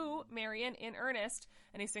woo Marion in earnest,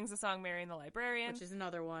 and he sings the song "Marion the Librarian," which is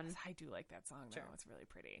another one. I do like that song. Sure. It's really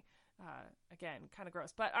pretty. Again, kind of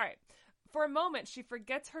gross, but all right. For a moment, she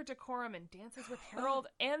forgets her decorum and dances with Harold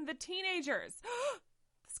and the teenagers.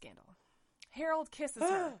 The scandal. Harold kisses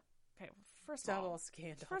her. Okay, first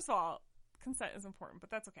of all, consent is important, but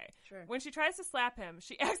that's okay. Sure. When she tries to slap him,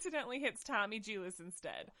 she accidentally hits Tommy Giles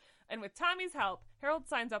instead. And with Tommy's help, Harold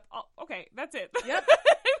signs up. Okay, that's it. Yep.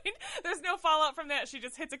 I mean, there's no fallout from that. She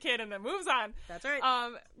just hits a kid and then moves on. That's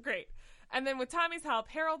right. Great. And then with Tommy's help,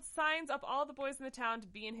 Harold signs up all the boys in the town to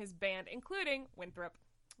be in his band, including Winthrop.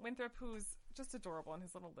 Winthrop, who's just adorable, and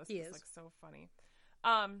his little list is like so funny.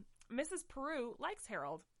 Mrs. Peru likes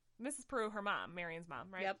Harold. Mrs. Peru, her mom, Marion's mom,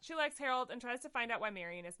 right? Yep. She likes Harold and tries to find out why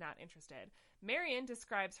Marion is not interested. Marion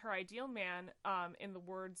describes her ideal man in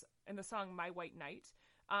the song My White Knight,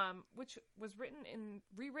 which was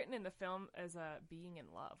rewritten in the film as Being in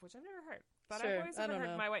Love, which I've never heard. But I've always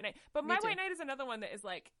heard My White Knight. But My White Knight is another one that is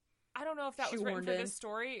like, I don't know if that was written for this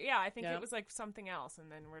story. Yeah, I think it was like something else,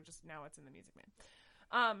 and then now it's in the Music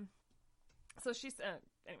Man. So she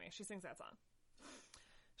sings that song.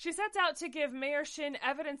 She sets out to give Mayor Shin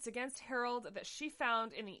evidence against Harold that she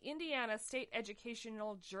found in the Indiana State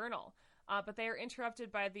Educational Journal. But they are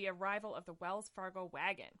interrupted by the arrival of the Wells Fargo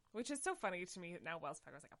wagon, which is so funny to me. Now Wells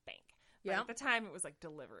Fargo is like a bank. But at the time it was like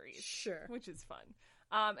deliveries. Sure. Which is fun.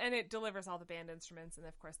 And it delivers all the band instruments, and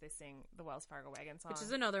of course they sing the Wells Fargo wagon song. Which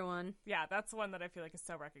is another one. Yeah, that's one that I feel like is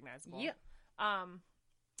so recognizable. Yeah.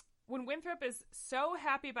 When Winthrop is so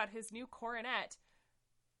happy about his new coronet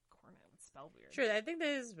spelled weird. Sure, I think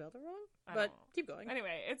they spelled it wrong, but keep going.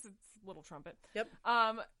 Anyway, it's little trumpet. Yep.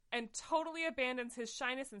 And totally abandons his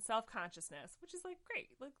shyness and self-consciousness, which is like great.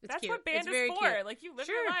 Like that's cute. what band is for. Cute. Like you live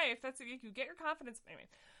your life. That's you get your confidence. Anyway,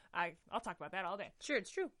 I'll talk about that all day. Sure,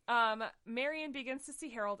 it's true. Marion begins to see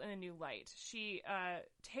Harold in a new light. She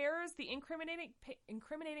tears the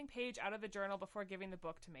incriminating page out of the journal before giving the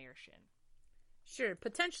book to Mayor Shin. Sure,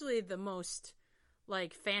 potentially the most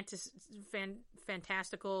like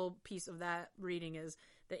fantastical piece of that reading is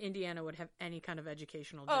that Indiana would have any kind of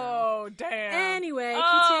educational journal. Oh, damn. Anyway,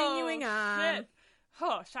 continuing on. Shit.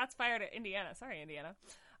 Oh, shots fired at Indiana. Sorry, Indiana.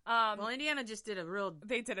 Well, Indiana just did a real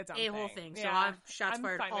they did a dumb a-hole thing, so I'm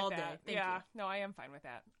fired all day. Thank you. No, I am fine with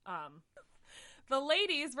that. The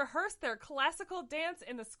ladies rehearse their classical dance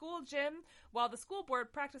in the school gym while the school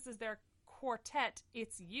board practices their quartet,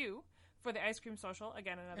 It's You, for the ice cream social.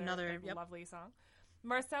 Again, another lovely song.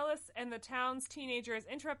 Marcellus and the town's teenagers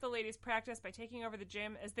interrupt the ladies' practice by taking over the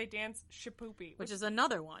gym as they dance Shipoopi. Which is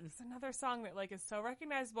another one. It's another song that like is so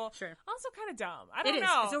recognizable. Sure. Also kind of dumb. I don't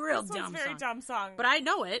know. It's a real dumb very dumb song. But I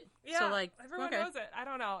know it. Yeah, so like everyone knows it. I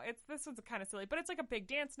don't know. This one's kind of silly, but it's like a big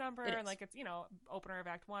dance number and like it's, opener of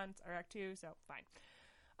Act 1 or Act 2, so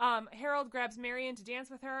fine. Harold grabs Marion to dance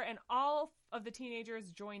with her and all of the teenagers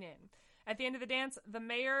join in. At the end of the dance, the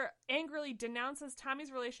mayor angrily denounces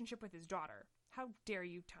Tommy's relationship with his daughter. How dare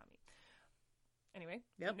you, Tommy? Anyway,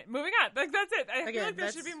 moving on. Like that's it. I feel like there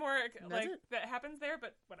should be more like that happens there,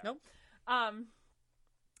 but whatever. Nope.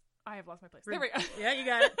 I have lost my place. There we go. Yeah, you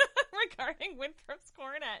got it. Regarding Winthrop's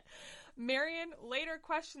cornet, Marion later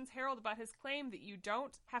questions Harold about his claim that you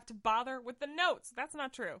don't have to bother with the notes. That's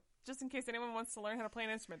not true. Just in case anyone wants to learn how to play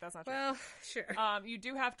an instrument, that's not true. Well, sure. You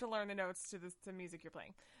do have to learn the notes to the music you're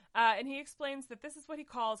playing. And he explains that this is what he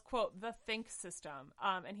calls, quote, the think system.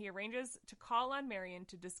 And he arranges to call on Marion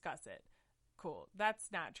to discuss it. Cool.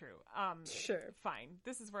 That's not true. Sure. Fine.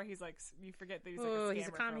 This is where he's like, you forget that he's like a scammer. He's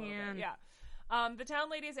a con man. Yeah. The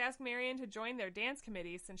town ladies ask Marion to join their dance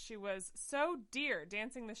committee since she was so dear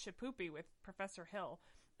dancing the Shipoopi with Professor Hill.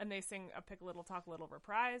 And they sing a Pick a Little, Talk a Little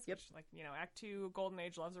reprise, which, like, Act 2, Golden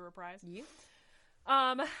Age loves a reprise. Yep.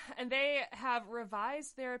 And they have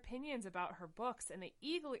revised their opinions about her books, and they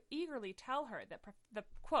eagerly tell her that,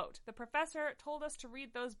 the professor told us to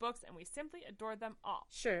read those books, and we simply adored them all.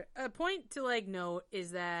 Sure. A point to, note is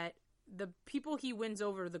that the people he wins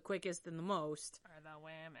over the quickest and the most are the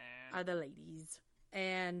women. Are the ladies.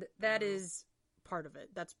 And that is part of it.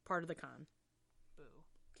 That's part of the con. Boo.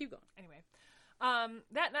 Keep going. Anyway.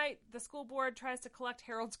 That night, the school board tries to collect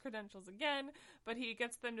Harold's credentials again, but he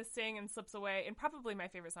gets them to sing and slips away in probably my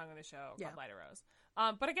favorite song on the show, called Light a Rose.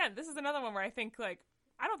 But again, this is another one where I think, I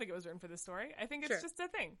don't think it was written for this story. I think it's just a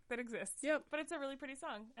thing that exists. Yep. But it's a really pretty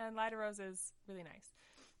song, and Light a Rose is really nice.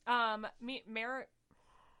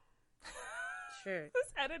 Sure.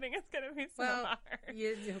 This editing is going to be so hard.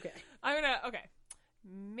 Yeah, okay. Okay.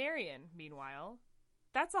 Marion, meanwhile...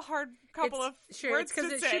 That's a hard couple of words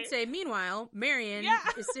because it say. should say, meanwhile, Marion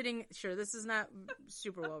is sitting... Sure, this is not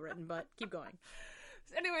super well written, but keep going.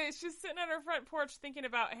 Anyway, she's sitting on her front porch thinking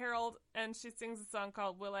about Harold, and she sings a song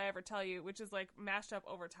called Will I Ever Tell You, which is, mashed up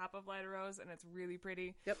over top of Light a Rose, and it's really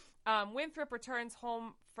pretty. Yep. Winthrop returns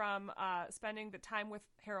home from spending the time with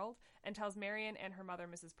Harold and tells Marion and her mother,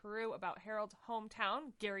 Mrs. Peru, about Harold's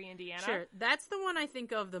hometown, Gary, Indiana. Sure. That's the one I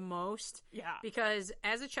think of the most. Yeah. Because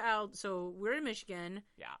as a child, so we're in Michigan.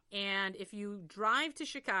 Yeah. And if you drive to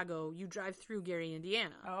Chicago, you drive through Gary,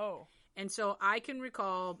 Indiana. Oh. And so I can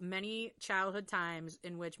recall many childhood times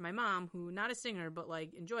in which my mom, who not a singer but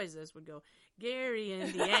enjoys this, would go, Gary,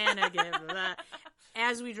 Indiana, give that,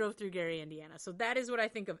 as we drove through Gary, Indiana. So that is what I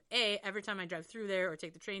think of, every time I drive through there or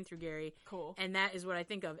take the train through Gary. Cool. And that is what I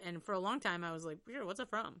think of. And for a long time I was like, sure, what's it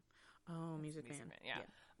from? Oh, Music Man. Yeah.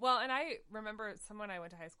 Well, and I remember someone I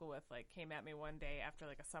went to high school with, like, came at me one day after,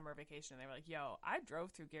 like, a summer vacation. And they were like, yo, I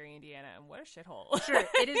drove through Gary, Indiana, and what a shithole. Sure.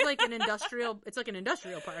 It is like an industrial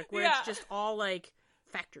park where it's just all, like,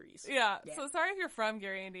 factories. Yeah. So sorry if you're from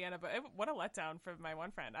Gary, Indiana, but what a letdown for my one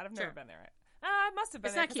friend. I've never been there. I must have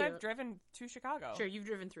been there because I've driven to Chicago. Sure, you've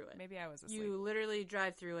driven through it. Maybe I was asleep. You literally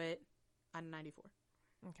drive through it on 94.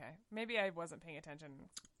 Okay. Maybe I wasn't paying attention,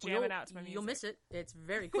 jamming out to my music. You'll miss it. It's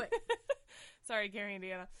very quick. Sorry, Gary,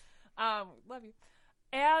 Indiana. Love you.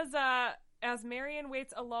 As Marion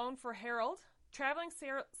waits alone for Harold, traveling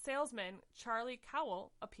salesman Charlie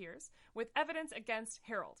Cowell appears with evidence against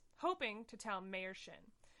Harold, hoping to tell Mayor Shin.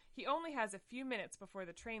 He only has a few minutes before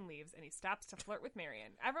the train leaves, and he stops to flirt with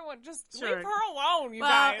Marion. Everyone, just leave her alone, you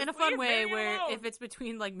guys. Well, in a fun way, where if it's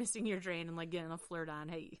between, like, missing your train and, like, getting a flirt on,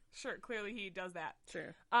 hey. Sure, clearly he does that.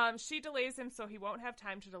 Sure. She delays him so he won't have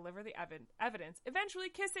time to deliver the evidence, eventually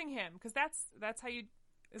kissing him, because that's how you...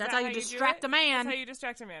 That's how you distract a man. That's how you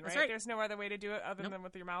distract a man, right? That's right. There's no other way to do it other than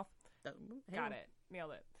with your mouth. Got it.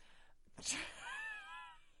 Nailed it.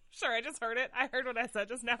 Sure, I just heard it. I heard what I said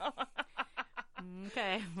just now.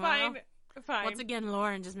 Okay. Well, fine. Once again,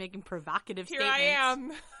 Lauren just making provocative statements. Here I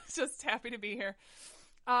am. Just happy to be here.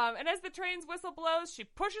 And as the train's whistle blows, she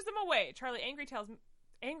pushes him away. Charlie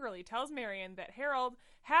angrily tells Marion that Harold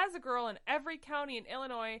has a girl in every county in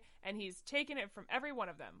Illinois, and he's taken it from every one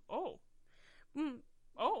of them. Oh.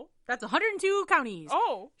 Oh. That's 102 counties.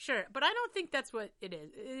 Oh. Sure. But I don't think that's what it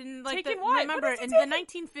is. Taking what? Remember, in the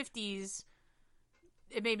 1950s...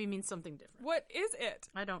 It maybe means something different. What is it?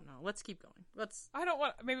 I don't know. Let's keep going.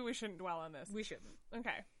 Maybe we shouldn't dwell on this. We shouldn't.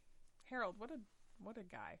 Okay. Harold, what a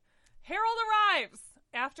guy. Harold arrives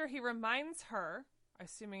after he reminds her,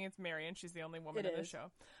 assuming it's Marion, she's the only woman in the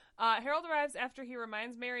show. Harold arrives after he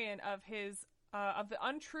reminds Marion of of the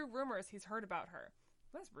untrue rumors he's heard about her.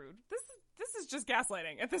 That's rude. This is just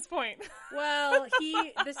gaslighting at this point. Well,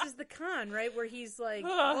 this is the con, right? Where he's like,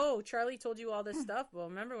 oh, Charlie told you all this stuff. Well,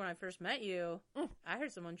 remember when I first met you, I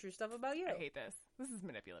heard some untrue stuff about you. I hate this. This is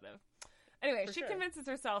manipulative. Anyway, she convinces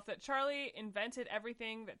herself that Charlie invented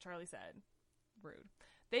everything that Charlie said. Rude.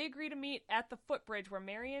 They agree to meet at the footbridge where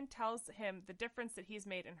Marion tells him the difference that he's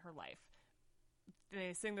made in her life.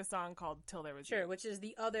 They sing the song called Till There Was You. Sure, which is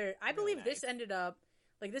the other... I believe this ended up...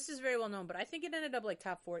 Like, this is very well known, but I think it ended up, like,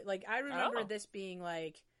 top 40. Like, I remember this being,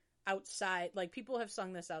 like, outside. Like, people have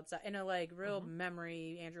sung this outside in a, like, real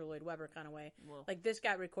memory, Andrew Lloyd Webber kind of way. Well, like, this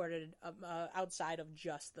got recorded outside of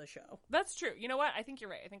just the show. That's true. You know what? I think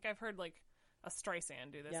you're right. I think I've heard, like, a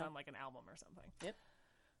Streisand do this on, like, an album or something. Yep.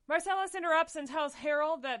 Marcellus interrupts and tells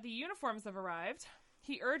Harold that the uniforms have arrived.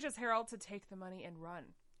 He urges Harold to take the money and run.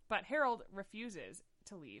 But Harold refuses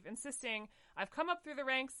to leave, insisting, I've come up through the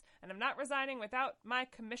ranks, and I'm not resigning without my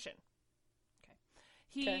commission.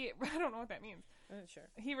 Okay. I don't know what that means. Sure.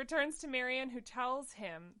 He returns to Marion, who tells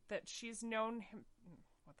him that she's known him...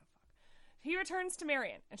 What the fuck? He returns to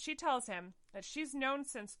Marion, and she tells him that she's known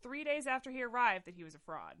since 3 days after he arrived that he was a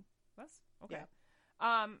fraud. What? Okay.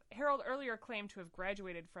 Yeah. Harold earlier claimed to have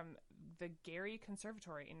graduated from the Gary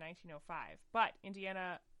Conservatory in 1905, but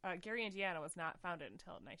Gary, Indiana was not founded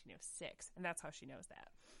until 1906, and that's how she knows that.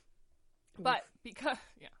 Oof. But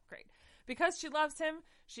because she loves him,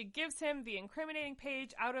 she gives him the incriminating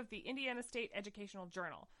page out of the Indiana State Educational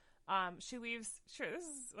Journal. She leaves. Sure, this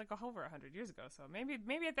is like over 100 years ago, so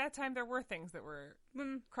maybe at that time there were things that were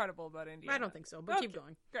credible about Indiana. I don't think so, but keep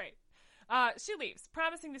going. Great. She leaves,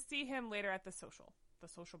 promising to see him later at the sociable. The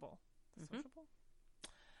sociable.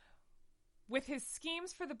 With his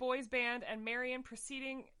schemes for the boys' band and Marion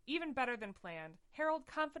proceeding even better than planned, Harold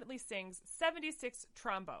confidently sings 76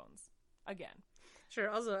 trombones. Again. Sure,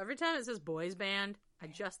 also, every time it says boys' band, I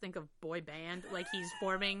just think of boy band, like he's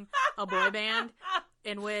forming a boy band,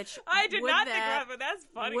 in which... I did not think of it, but that's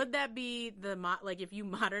funny. Would that be like, if you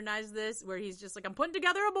modernize this, where he's just like, I'm putting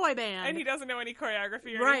together a boy band. And he doesn't know any choreography or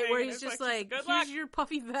anything. Right, where he's just like, here's your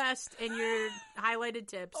puffy vest and your highlighted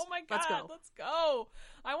tips. Oh my God, let's go.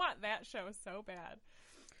 I want that show so bad.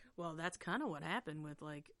 Well, that's kind of what happened with,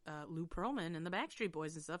 like, Lou Pearlman and the Backstreet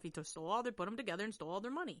Boys and stuff. He put them together and stole all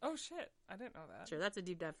their money. Oh, shit. I didn't know that. Sure, that's a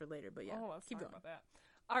deep dive for later, but yeah. Oh, let's keep talk going. About that.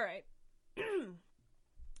 All right.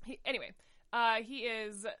 He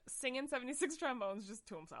is singing 76 trombones just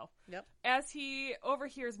to himself. Yep. As he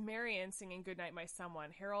overhears Marion singing Goodnight My Someone,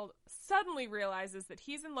 Harold suddenly realizes that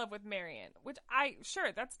he's in love with Marion, which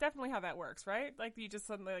that's definitely how that works, right? Like, you just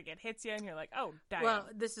suddenly, like, it hits you and you're like, oh, damn. Well,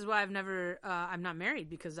 this is why I'm not married,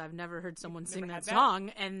 because I've never heard someone sing that song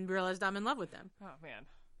and realized I'm in love with them. Oh, man.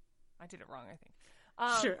 I did it wrong, I think.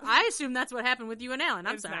 Sure. I assume that's what happened with you and Alan.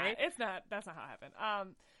 I'm sorry. That's not how it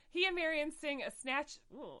happened. He and Marion sing a snatch.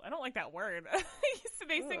 Ooh, I don't like that word. So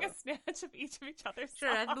they sing a snatch of each other's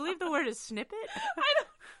Sure, songs. I believe the word is snippet. I don't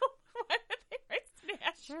know. Why did they write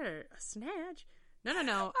snatch? Sure, a snatch.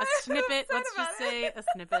 No. A snippet. Let's just say a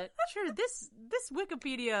snippet. Sure, this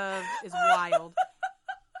Wikipedia is wild.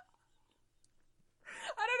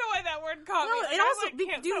 I don't know why that word caught me. Well, it also,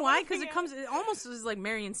 do you know why? Because it almost is like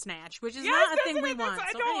Marion Snatch, which is not a thing we want.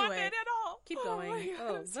 I so don't anyway, want that at all. Keep going.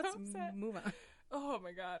 God, let's move on. Oh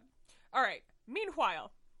my god. All right.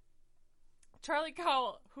 Meanwhile, Charlie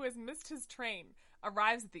Cowell, who has missed his train,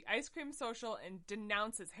 arrives at the ice cream social and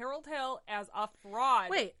denounces Harold Hill as a fraud.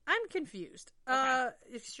 Wait, I'm confused. Okay.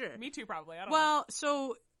 Sure. Me too, probably. I don't know.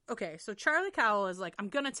 So Charlie Cowell is like, I'm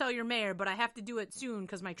going to tell your mayor, but I have to do it soon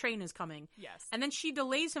because my train is coming. Yes. And then she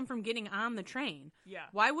delays him from getting on the train. Yeah.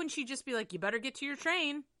 Why wouldn't she just be like, you better get to your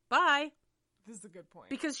train. Bye. This is a good point.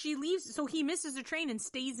 Because she leaves, so he misses the train and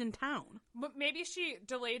stays in town. But maybe she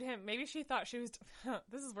delayed him. Maybe she thought she was...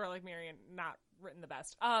 This is where, like, Marion not written the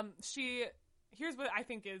best. Here's what I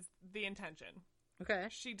think is the intention. Okay.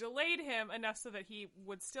 She delayed him enough so that he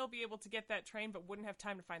would still be able to get that train, but wouldn't have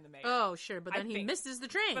time to find the mayor. Oh, sure, but then he misses the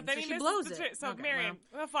train, but then so he she misses blows the it. train. So okay, Marion,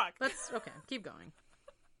 fuck. Okay, keep going.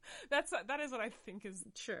 That is what I think is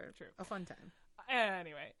true. A fun time.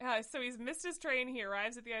 Anyway, so he's missed his train. He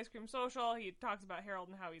arrives at the ice cream social. He talks about Harold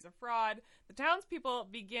and how he's a fraud. The townspeople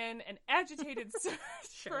begin an agitated search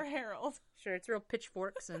for Harold. Sure, it's real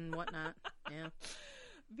pitchforks and whatnot. Yeah.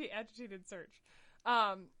 The agitated search.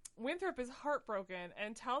 Winthrop is heartbroken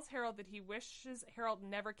and tells Harold that he wishes Harold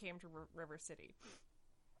never came to River City.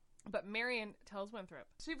 But Marion tells Winthrop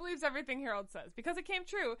she believes everything Harold says because it came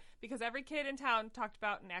true, because every kid in town talked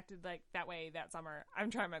about and acted like that way that summer.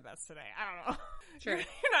 I'm trying my best today. I don't know. Sure.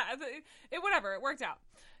 Whatever. It worked out.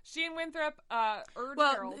 She and Winthrop urged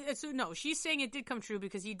Harold. So no, she's saying it did come true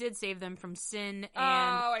because he did save them from sin, and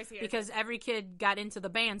I see. Because every kid got into the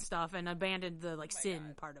band stuff and abandoned the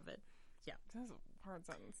sin part of it. Yeah. That's a hard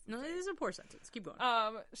sentence. No, it is a poor sentence. Keep going.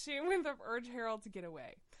 She and Winthrop urge Harold to get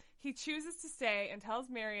away. He chooses to stay and tells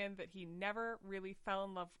Marion that he never really fell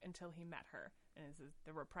in love until he met her. And this is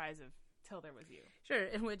the reprise of Till There Was You. Sure,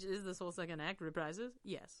 in which is this whole second act reprises?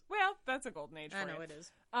 Yes. Well, that's a golden age for I know it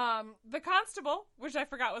is. The constable, which I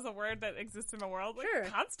forgot was a word that exists in the world. Like, sure.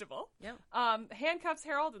 Constable. Yeah. Handcuffs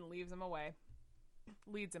Harold and leads him away.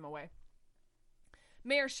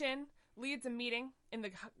 Mayor Shin leads a meeting in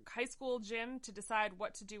the high school gym to decide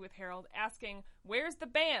what to do with Harold, asking, "Where's the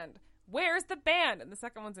band? Where's the band?" And the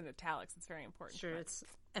second one's in italics. It's very important. Sure, it's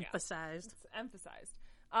emphasized. It's emphasized.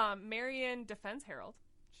 Marion defends Harold.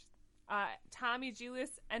 Tommy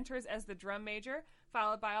Julius enters as the drum major,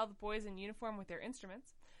 followed by all the boys in uniform with their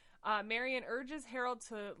instruments. Marion urges Harold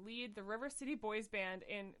to lead the River City Boys Band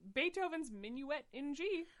in Beethoven's Minuet in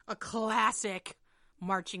G. A classic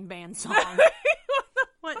marching band song.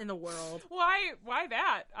 What in the world? Why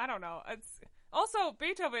that? I don't know. It's also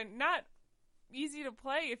Beethoven, not easy to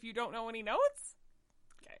play if you don't know any notes.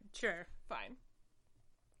 Okay. Sure. Fine.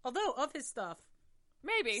 Although of his stuff,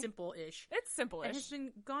 maybe simple-ish. It's simple-ish. It has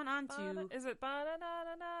been gone on to. Is it? That's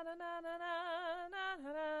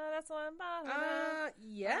one.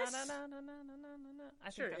 Yes. I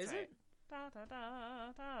think sure. that's Is right. it?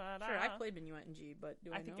 Sure. I played Minuet in G, but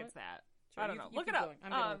do I think know it's that. Sure, I don't know. You look it up. Going.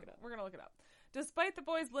 I'm gonna look it up. We're gonna look it up. Despite the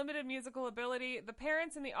boys' limited musical ability, the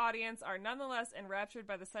parents in the audience are nonetheless enraptured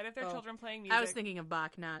by the sight of their children playing music. I was thinking of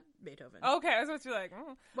Bach, not Beethoven. Okay, I was supposed to be like,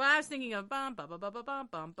 Well, I was thinking of bum bum bum bum bum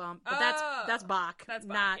bum bum. But that's Bach. That's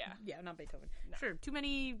Bach, not not Beethoven. No. Sure, too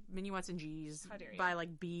many minuets and G's by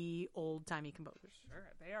like B old timey composers. Sure,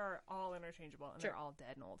 they are all interchangeable and they're all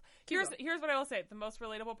dead and old. Here's what I will say: the most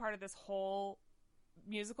relatable part of this whole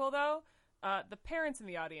musical, though. The parents in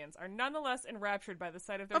the audience are nonetheless enraptured by the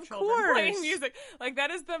sight of their children playing music. Like, that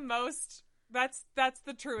is the most... That's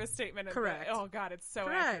the truest statement. Correct. Oh, God, it's so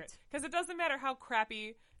accurate. Because it doesn't matter how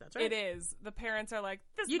crappy it is. The parents are like,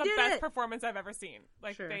 this is the best performance I've ever seen.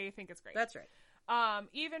 Like, they think it's great. That's right.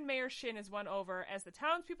 Even Mayor Shin is won over as the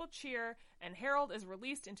townspeople cheer, and Harold is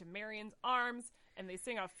released into Marion's arms, and they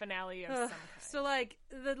sing a finale of some kind. So, like,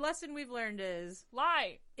 the lesson we've learned is...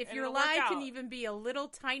 Lie! If your lie can even be a little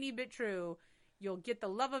tiny bit true, you'll get the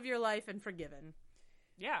love of your life and forgiven.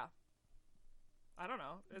 Yeah. I don't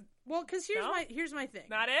know. Well, because here's my thing.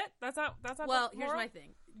 Not it? That's not Well, here's my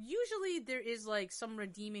thing. Usually there is, like, some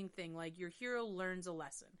redeeming thing, like, your hero learns a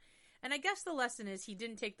lesson. And I guess the lesson is he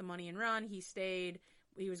didn't take the money and run, he stayed,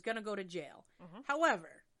 he was gonna go to jail. Mm-hmm. However...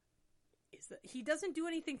 is that he doesn't do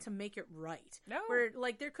anything to make it right. No. Where,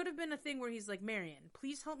 like, there could have been a thing where he's like, Marion,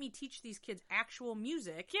 please help me teach these kids actual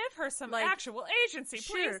music. Give her some like, actual agency,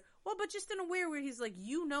 please. Sure. Well, but just in a way where he's like,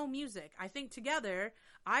 you know music. I think together,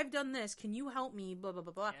 I've done this. Can you help me? Blah, blah,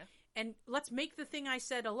 blah, blah. Yeah. And let's make the thing I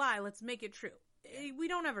said a lie. Let's make it true. We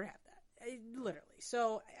don't ever have that. Literally.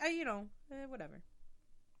 So, whatever.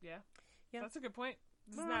 Yeah. That's a good point.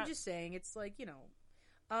 I'm just saying, it's like,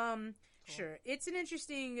 cool. Sure. It's an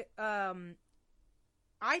interesting,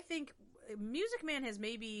 I think Music Man has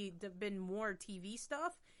maybe been more TV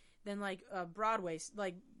stuff than, like, Broadway.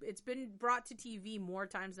 Like, it's been brought to TV more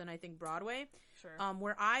times than I think Broadway. Sure.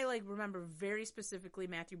 Where I, like, remember very specifically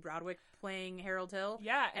Matthew Broderick playing Harold Hill.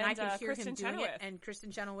 Yeah, and I could hear Kristen him doing Chenoweth. it. And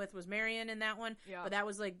Kristen Chenoweth was Marion in that one. Yeah. But that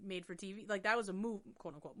was, like, made for TV. Like, that was a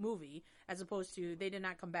quote-unquote movie, as opposed to they did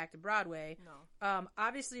not come back to Broadway. No.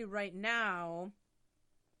 Obviously, right now...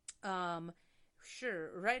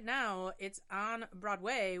 right now it's on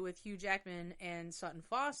Broadway with Hugh Jackman and Sutton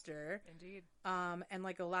Foster. Indeed. And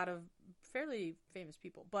like a lot of fairly famous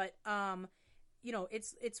people. But,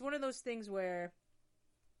 it's one of those things where,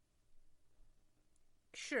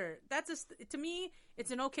 sure, to me,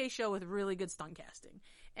 it's an okay show with really good stunt casting.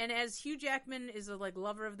 And as Hugh Jackman is a, like,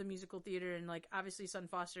 lover of the musical theater and, like, obviously Sutton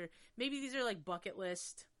Foster, maybe these are, like, bucket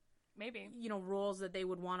list, maybe, roles that they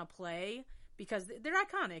would want to play. Because they're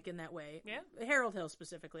iconic in that way. Yeah. Harold Hill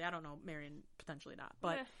specifically. I don't know, Marion potentially not.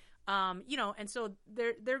 But and so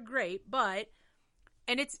they're great, but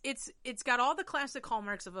and it's got all the classic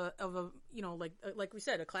hallmarks of a like we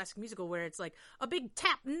said, a classic musical where it's like a big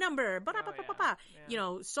tap number,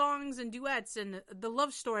 songs and duets and the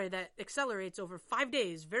love story that accelerates over 5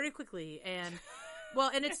 days very quickly, and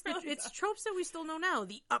and it's it's tropes that we still know now.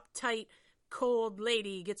 The uptight cold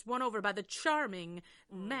lady gets won over by the charming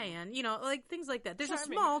man, like things like that. There's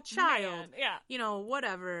charming a small child,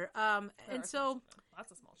 whatever. And so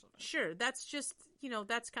lots of small children. Sure, that's just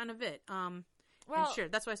that's kind of it. Well, and sure,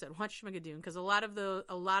 that's why I said watch Schmigadoon, because a lot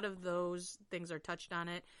of those things are touched on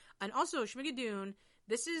it, and also Schmigadoon.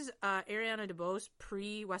 This is Ariana DeBose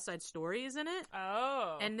pre-West Side Story is in it.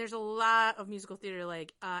 Oh. And there's a lot of musical theater,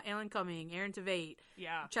 like Alan Cumming, Aaron Tveit,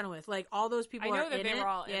 Chenoweth, like all those people are in it. I know that they were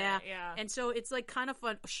all in it, yeah. And so it's like kind of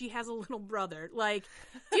fun. She has a little brother, like,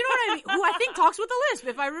 do you know what I mean? Who I think talks with a lisp,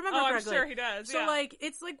 if I remember correctly. I'm sure he does, So like,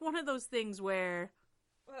 it's like one of those things where...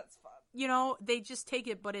 That's fun. They just take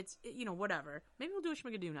it, but it's, whatever. Maybe we'll do a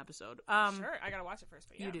Schmigadoon episode. Sure, I gotta watch it first,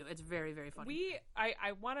 but yeah. You do. It's very, very funny.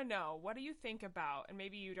 I want to know, what do you think about, and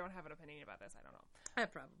maybe you don't have an opinion about this, I don't know. I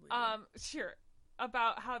probably do. Sure.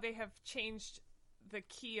 About how they have changed the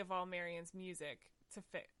key of all Marion's music to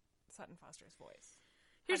fit Sutton Foster's voice.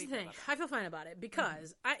 Here's the thing. I feel fine about it,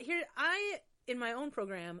 because I, in my own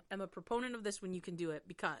program, am a proponent of this when you can do it,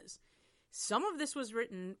 because some of this was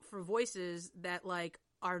written for voices that, like,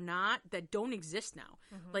 that don't exist now.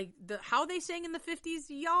 Mm-hmm. Like how they sang in the 50s,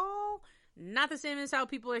 y'all, not the same as how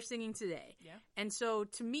people are singing today. Yeah. And so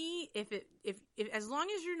to me, if as long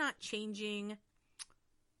as you're not changing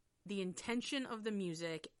the intention of the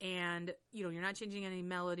music and you're not changing any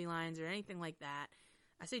melody lines or anything like that,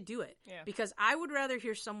 I say do it. Yeah. Because I would rather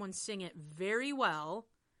hear someone sing it very well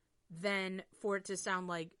than for it to sound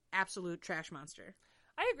like absolute trash monster.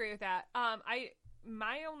 I agree with that.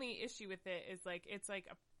 My only issue with it is, like, it's like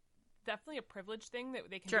definitely a privilege thing that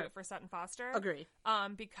they can do it for Sutton Foster. Agree.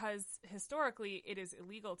 Because historically it is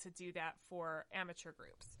illegal to do that for amateur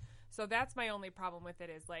groups. So that's my only problem with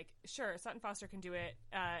it is, like, sure, Sutton Foster can do it,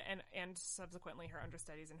 and subsequently her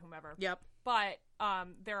understudies and whomever. Yep. But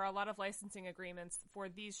there are a lot of licensing agreements for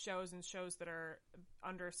these shows and shows that are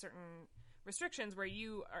under certain restrictions where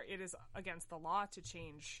it is against the law to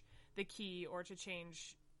change the key or to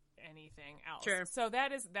change anything else. Sure. So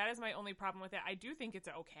that is my only problem with it. I do think it's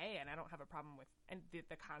okay, and I don't have a problem with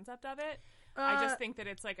the concept of it. I just think that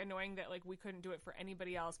it's, like, annoying that, like, we couldn't do it for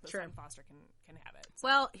anybody else, but Sutton Foster can have it. So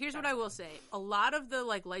well, here's what I will say. A lot of the,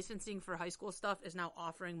 like, licensing for high school stuff is now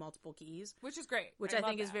offering multiple keys. Which is great. Which I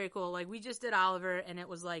think is very cool. Like, we just did Oliver, and it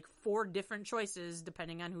was, like, 4 different choices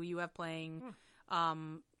depending on who you have playing.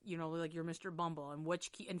 Like your Mr. Bumble and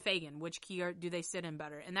which key, and Fagin, which key do they sit in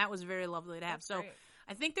better? And that was very lovely to have. That's so great.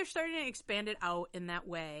 I think they're starting to expand it out in that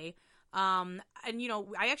way. I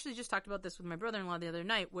actually just talked about this with my brother-in-law the other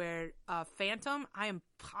night, where Phantom, I am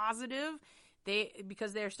positive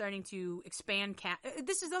because they're starting to expand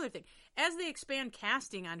this is the other thing. As they expand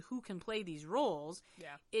casting on who can play these roles,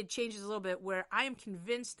 it changes a little bit, where I am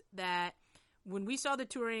convinced that when we saw the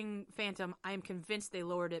touring Phantom, I am convinced they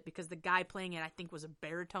lowered it because the guy playing it, I think, was a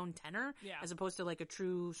baritone tenor, as opposed to like a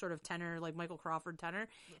true sort of tenor, like Michael Crawford tenor.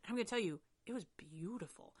 And I'm going to tell you, it was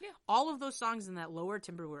beautiful. Yeah. All of those songs in that lower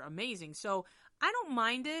timbre were amazing. So I don't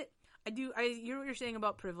mind it. You know what you're saying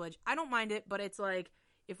about privilege. I don't mind it, but it's like,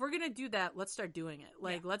 if we're going to do that, let's start doing it.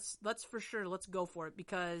 Like, let's for sure, let's go for it,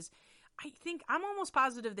 because I'm almost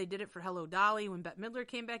positive they did it for Hello Dolly when Bette Midler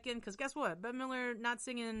came back in, because guess what? Bette Midler not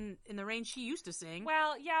singing in the rain she used to sing.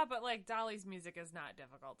 Well, yeah, but like Dolly's music is not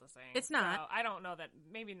difficult to sing. It's not. So I don't know that,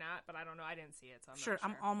 maybe not, but I don't know. I didn't see it, so I'm not sure.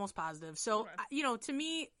 I'm almost positive. So, you know, to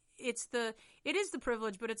me, it is the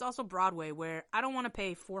privilege, but it's also Broadway, where I don't want to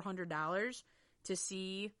pay $400 to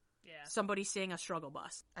see somebody sing a struggle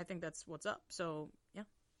bus. I think that's what's up. So, yeah.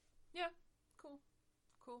 Yeah. Cool.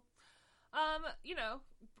 You know,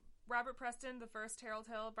 Robert Preston, the first Harold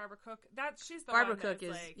Hill, Barbara Cook. She's the Barbara one Cook that's is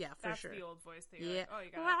like, for that's sure. The old voice thing. Yeah. Like, oh,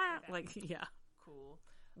 you got like, yeah. Cool.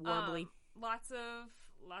 Warbly. Lots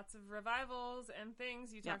of revivals and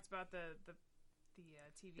things. You talked about the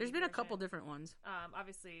TV. There's been a couple different ones.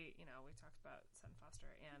 Obviously, you know, we talked about Sutton Foster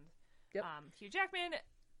and Hugh Jackman.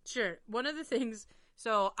 Sure. One of the things.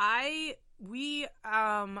 So I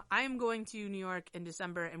am going to New York in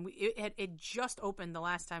December, and it just opened the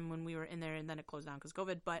last time when we were in there, and then it closed down because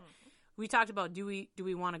COVID. But we talked about do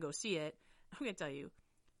we want to go see it? I'm gonna tell you,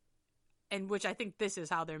 and which I think this is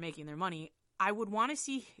how they're making their money. I would want to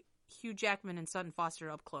see Hugh Jackman and Sutton Foster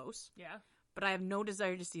up close. Yeah. But I have no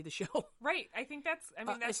desire to see the show. Right. I think that's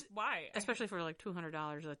why. Especially for like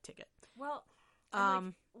 $200 a ticket. Well, like,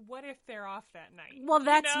 what if they're off that night? Well,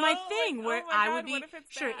 that's my thing. Like, where oh my God, would be what if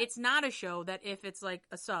it's sure. that? It's not a show that if it's like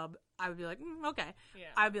a sub, I would be like, okay. Yeah.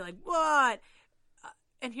 I would be like, what?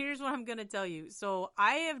 And here's what I'm gonna tell you. So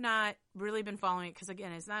I have not really been following it because,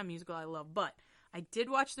 again, it's not a musical I love, but I did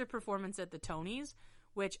watch their performance at the Tonys,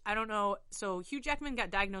 which I don't know. So Hugh Jackman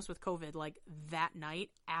got diagnosed with COVID like that night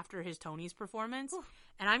after his Tonys performance,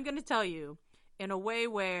 and I'm gonna tell you, in a way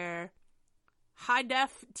where high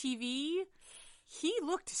def TV. He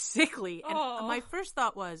looked sickly, and my first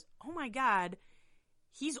thought was, "Oh my God,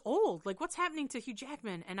 he's old. Like, what's happening to Hugh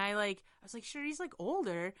Jackman?" And I was like, "Sure, he's like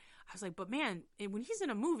older." I was like, "But man, when he's in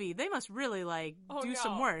a movie, they must really like do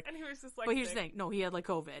some work." And he was just like, "But here's the thing: no, he had like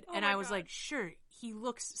COVID." And I was like, "Sure, he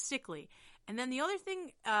looks sickly." And then the other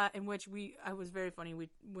thing, in which I was very funny.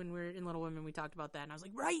 When we were in Little Women, we talked about that, and I was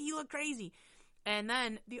like, "Right, he looked crazy." And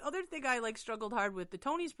then the other thing I like struggled hard with the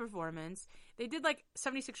Tonys performance, they did like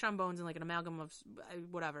 76 trombones and like an amalgam of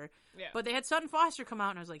whatever. Yeah. But they had Sutton Foster come out,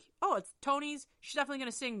 and I was like, oh, it's Tonys. She's definitely going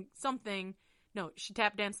to sing something. No, she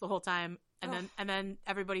tap danced the whole time, and then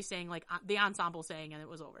everybody sang, like the ensemble sang, and it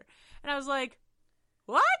was over. And I was like,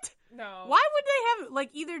 what? No. Why would they have like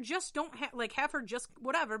either just don't have her just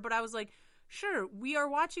whatever? But I was like, sure, we are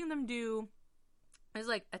watching them do. It's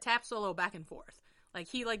like a tap solo back and forth. Like,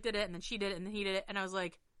 he, like, did it, and then she did it, and then he did it, and I was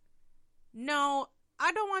like, no,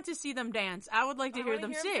 I don't want to see them dance. I would like to hear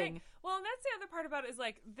them sing. Well, and that's the other part about it is,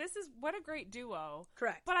 like, this is, what a great duo.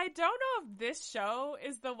 Correct. But I don't know if this show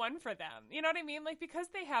is the one for them. You know what I mean? Like, because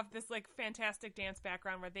they have this, like, fantastic dance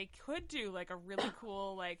background where they could do, like, a really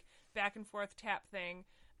cool, like, back and forth tap thing.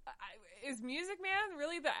 Is Music Man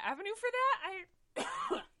really the avenue for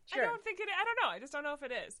that? Sure. I don't think I don't know. I just don't know if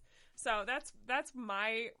it is. So that's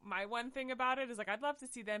my one thing about it is like I'd love to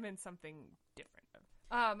see them in something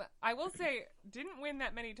different. I will say didn't win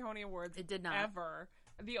that many Tony Awards. It did not ever.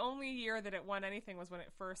 The only year that it won anything was when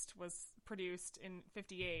it first was produced in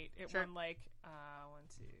 '58. It won like 1,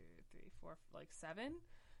 2, 3, 4, like 7.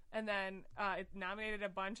 And then it nominated a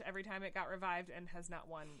bunch every time it got revived and has not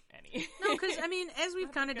won any. No, because, I mean, as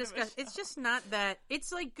we've kind of discussed, it's just not that...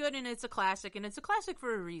 It's, like, good and it's a classic, and it's a classic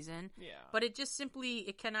for a reason. Yeah. But it just simply...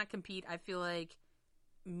 It cannot compete, I feel like,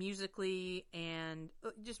 musically and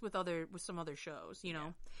just with some other shows, you know?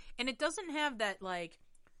 Yeah. And it doesn't have that, like...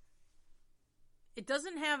 It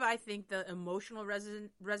doesn't have, I think, the emotional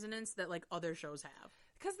resonance that, like, other shows have.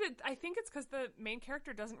 I think it's because the main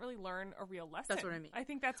character doesn't really learn a real lesson. That's what I mean. I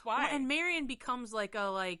think that's why. Well, and Marion becomes like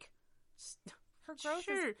a her growth.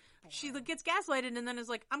 Sure, she gets gaslighted and then is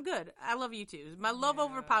like, "I'm good. I love you too." My love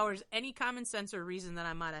overpowers any common sense or reason that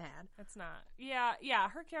I might have had. It's not. Yeah.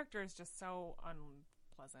 Her character is just so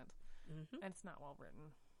unpleasant, and it's not well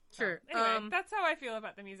written. Sure. So, anyway, that's how I feel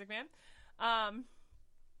about the Music Man.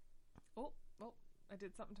 I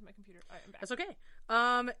did something to my computer. All right, I'm back. That's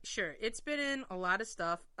okay. Sure. It's been in a lot of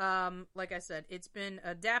stuff. Like I said, it's been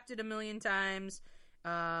adapted a million times.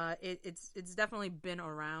 It's definitely been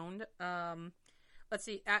around. Let's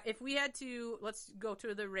see. If we had to, let's go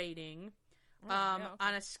to the rating. On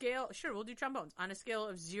a scale, sure, we'll do trombones. On a scale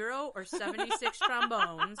of 0 or 76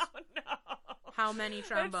 trombones. Oh, no. how many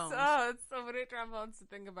trombones? It's so many trombones to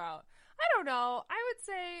think about. I don't know. I would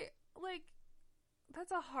say, like,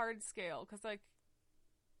 that's a hard scale, because, like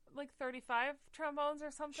 35 trombones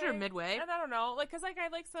or something. Sure, midway. And I don't know. Like, because, like, I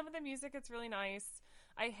like some of the music. It's really nice.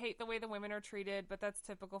 I hate the way the women are treated, but that's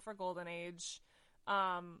typical for Golden Age.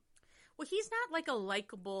 Well, he's not, like, a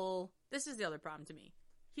likable... This is the other problem to me.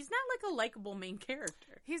 He's not, like, a likable main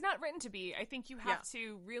character. He's not written to be. I think you have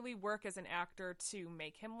to really work as an actor to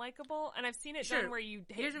make him likable. And I've seen it done where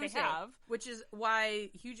which is why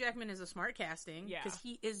Hugh Jackman is a smart casting. Because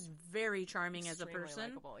he is very charming extremely as a person.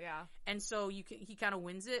 Likable, yeah. And so he kind of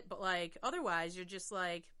wins it. But, like, otherwise, you're just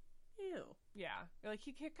like, ew. Yeah. Like,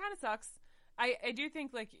 he kind of sucks. I do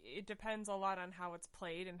think, like, it depends a lot on how it's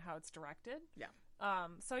played and how it's directed. Yeah.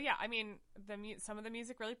 So yeah, I mean, some of the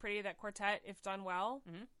music really pretty. That quartet, if done well,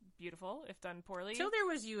 beautiful. If done poorly, Till There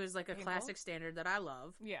Was You is like a classic standard that I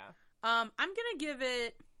love. Yeah. I'm gonna give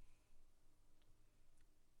it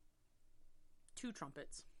 2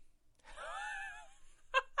 trumpets.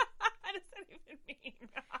 What does that even mean?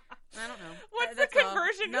 I don't know. What's the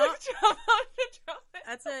conversion of trombone to trumpet?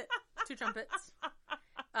 That's it. 2 trumpets.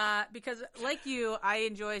 Because, like you, I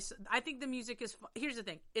think the music is here's the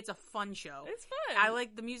thing. It's a fun show. It's fun. I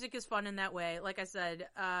like the music is fun in that way. Like I said,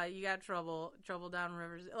 you got Trouble Down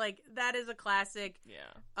Rivers. Like, that is a classic,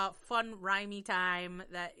 fun, rhymey time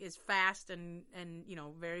that is fast and you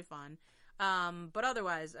know, very fun. But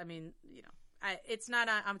otherwise, I mean, you know, it's not,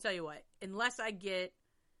 I'm tell you what, unless I get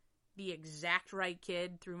the exact right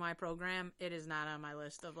kid through my program, it is not on my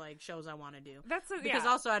list of, like, shows I want to do. Because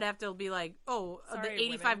also I'd have to be like, sorry, the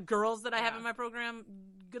 85 women. Girls that I have in my program,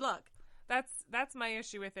 good luck. That's my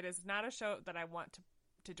issue with it. It's not a show that I want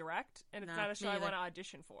to direct, and it's not a show I want to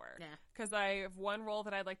audition for. Yeah. Because I have one role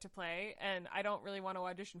that I'd like to play, and I don't really want to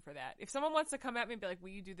audition for that. If someone wants to come at me and be like,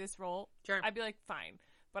 will you do this role? Sure. I'd be like, fine.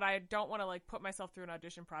 But I don't want to, like, put myself through an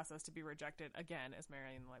audition process to be rejected again as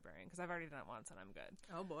Marion the Librarian, because I've already done it once and I'm good.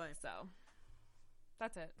 Oh, boy. So,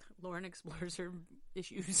 that's it. Lauren explores her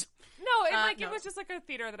issues. No, it was just, like, a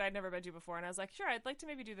theater that I'd never been to before, and I was like, sure, I'd like to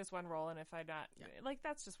maybe do this one role, and if I'd not, like,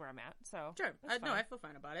 that's just where I'm at, so. Sure. No, I feel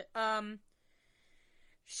fine about it.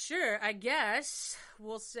 Sure, I guess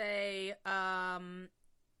we'll say,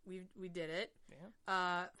 we did it.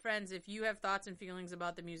 Yeah. Friends, if you have thoughts and feelings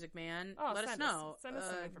about The Music Man, let us know. Send us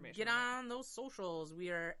some information. Get on those socials. We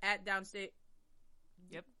are at Downstage.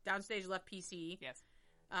 Yep. Downstage Left PC. Yes.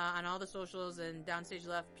 On all the socials, and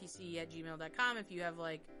downstageleftpc@gmail.com if you have,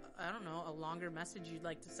 like, I don't know, a longer message you'd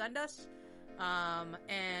like to send us.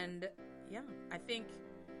 And yeah, I think,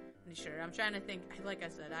 sure, I'm trying to think, like I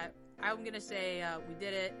said, I'm gonna say we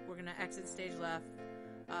did it. We're gonna exit stage left,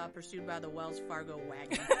 pursued by the Wells Fargo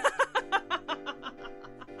wagon.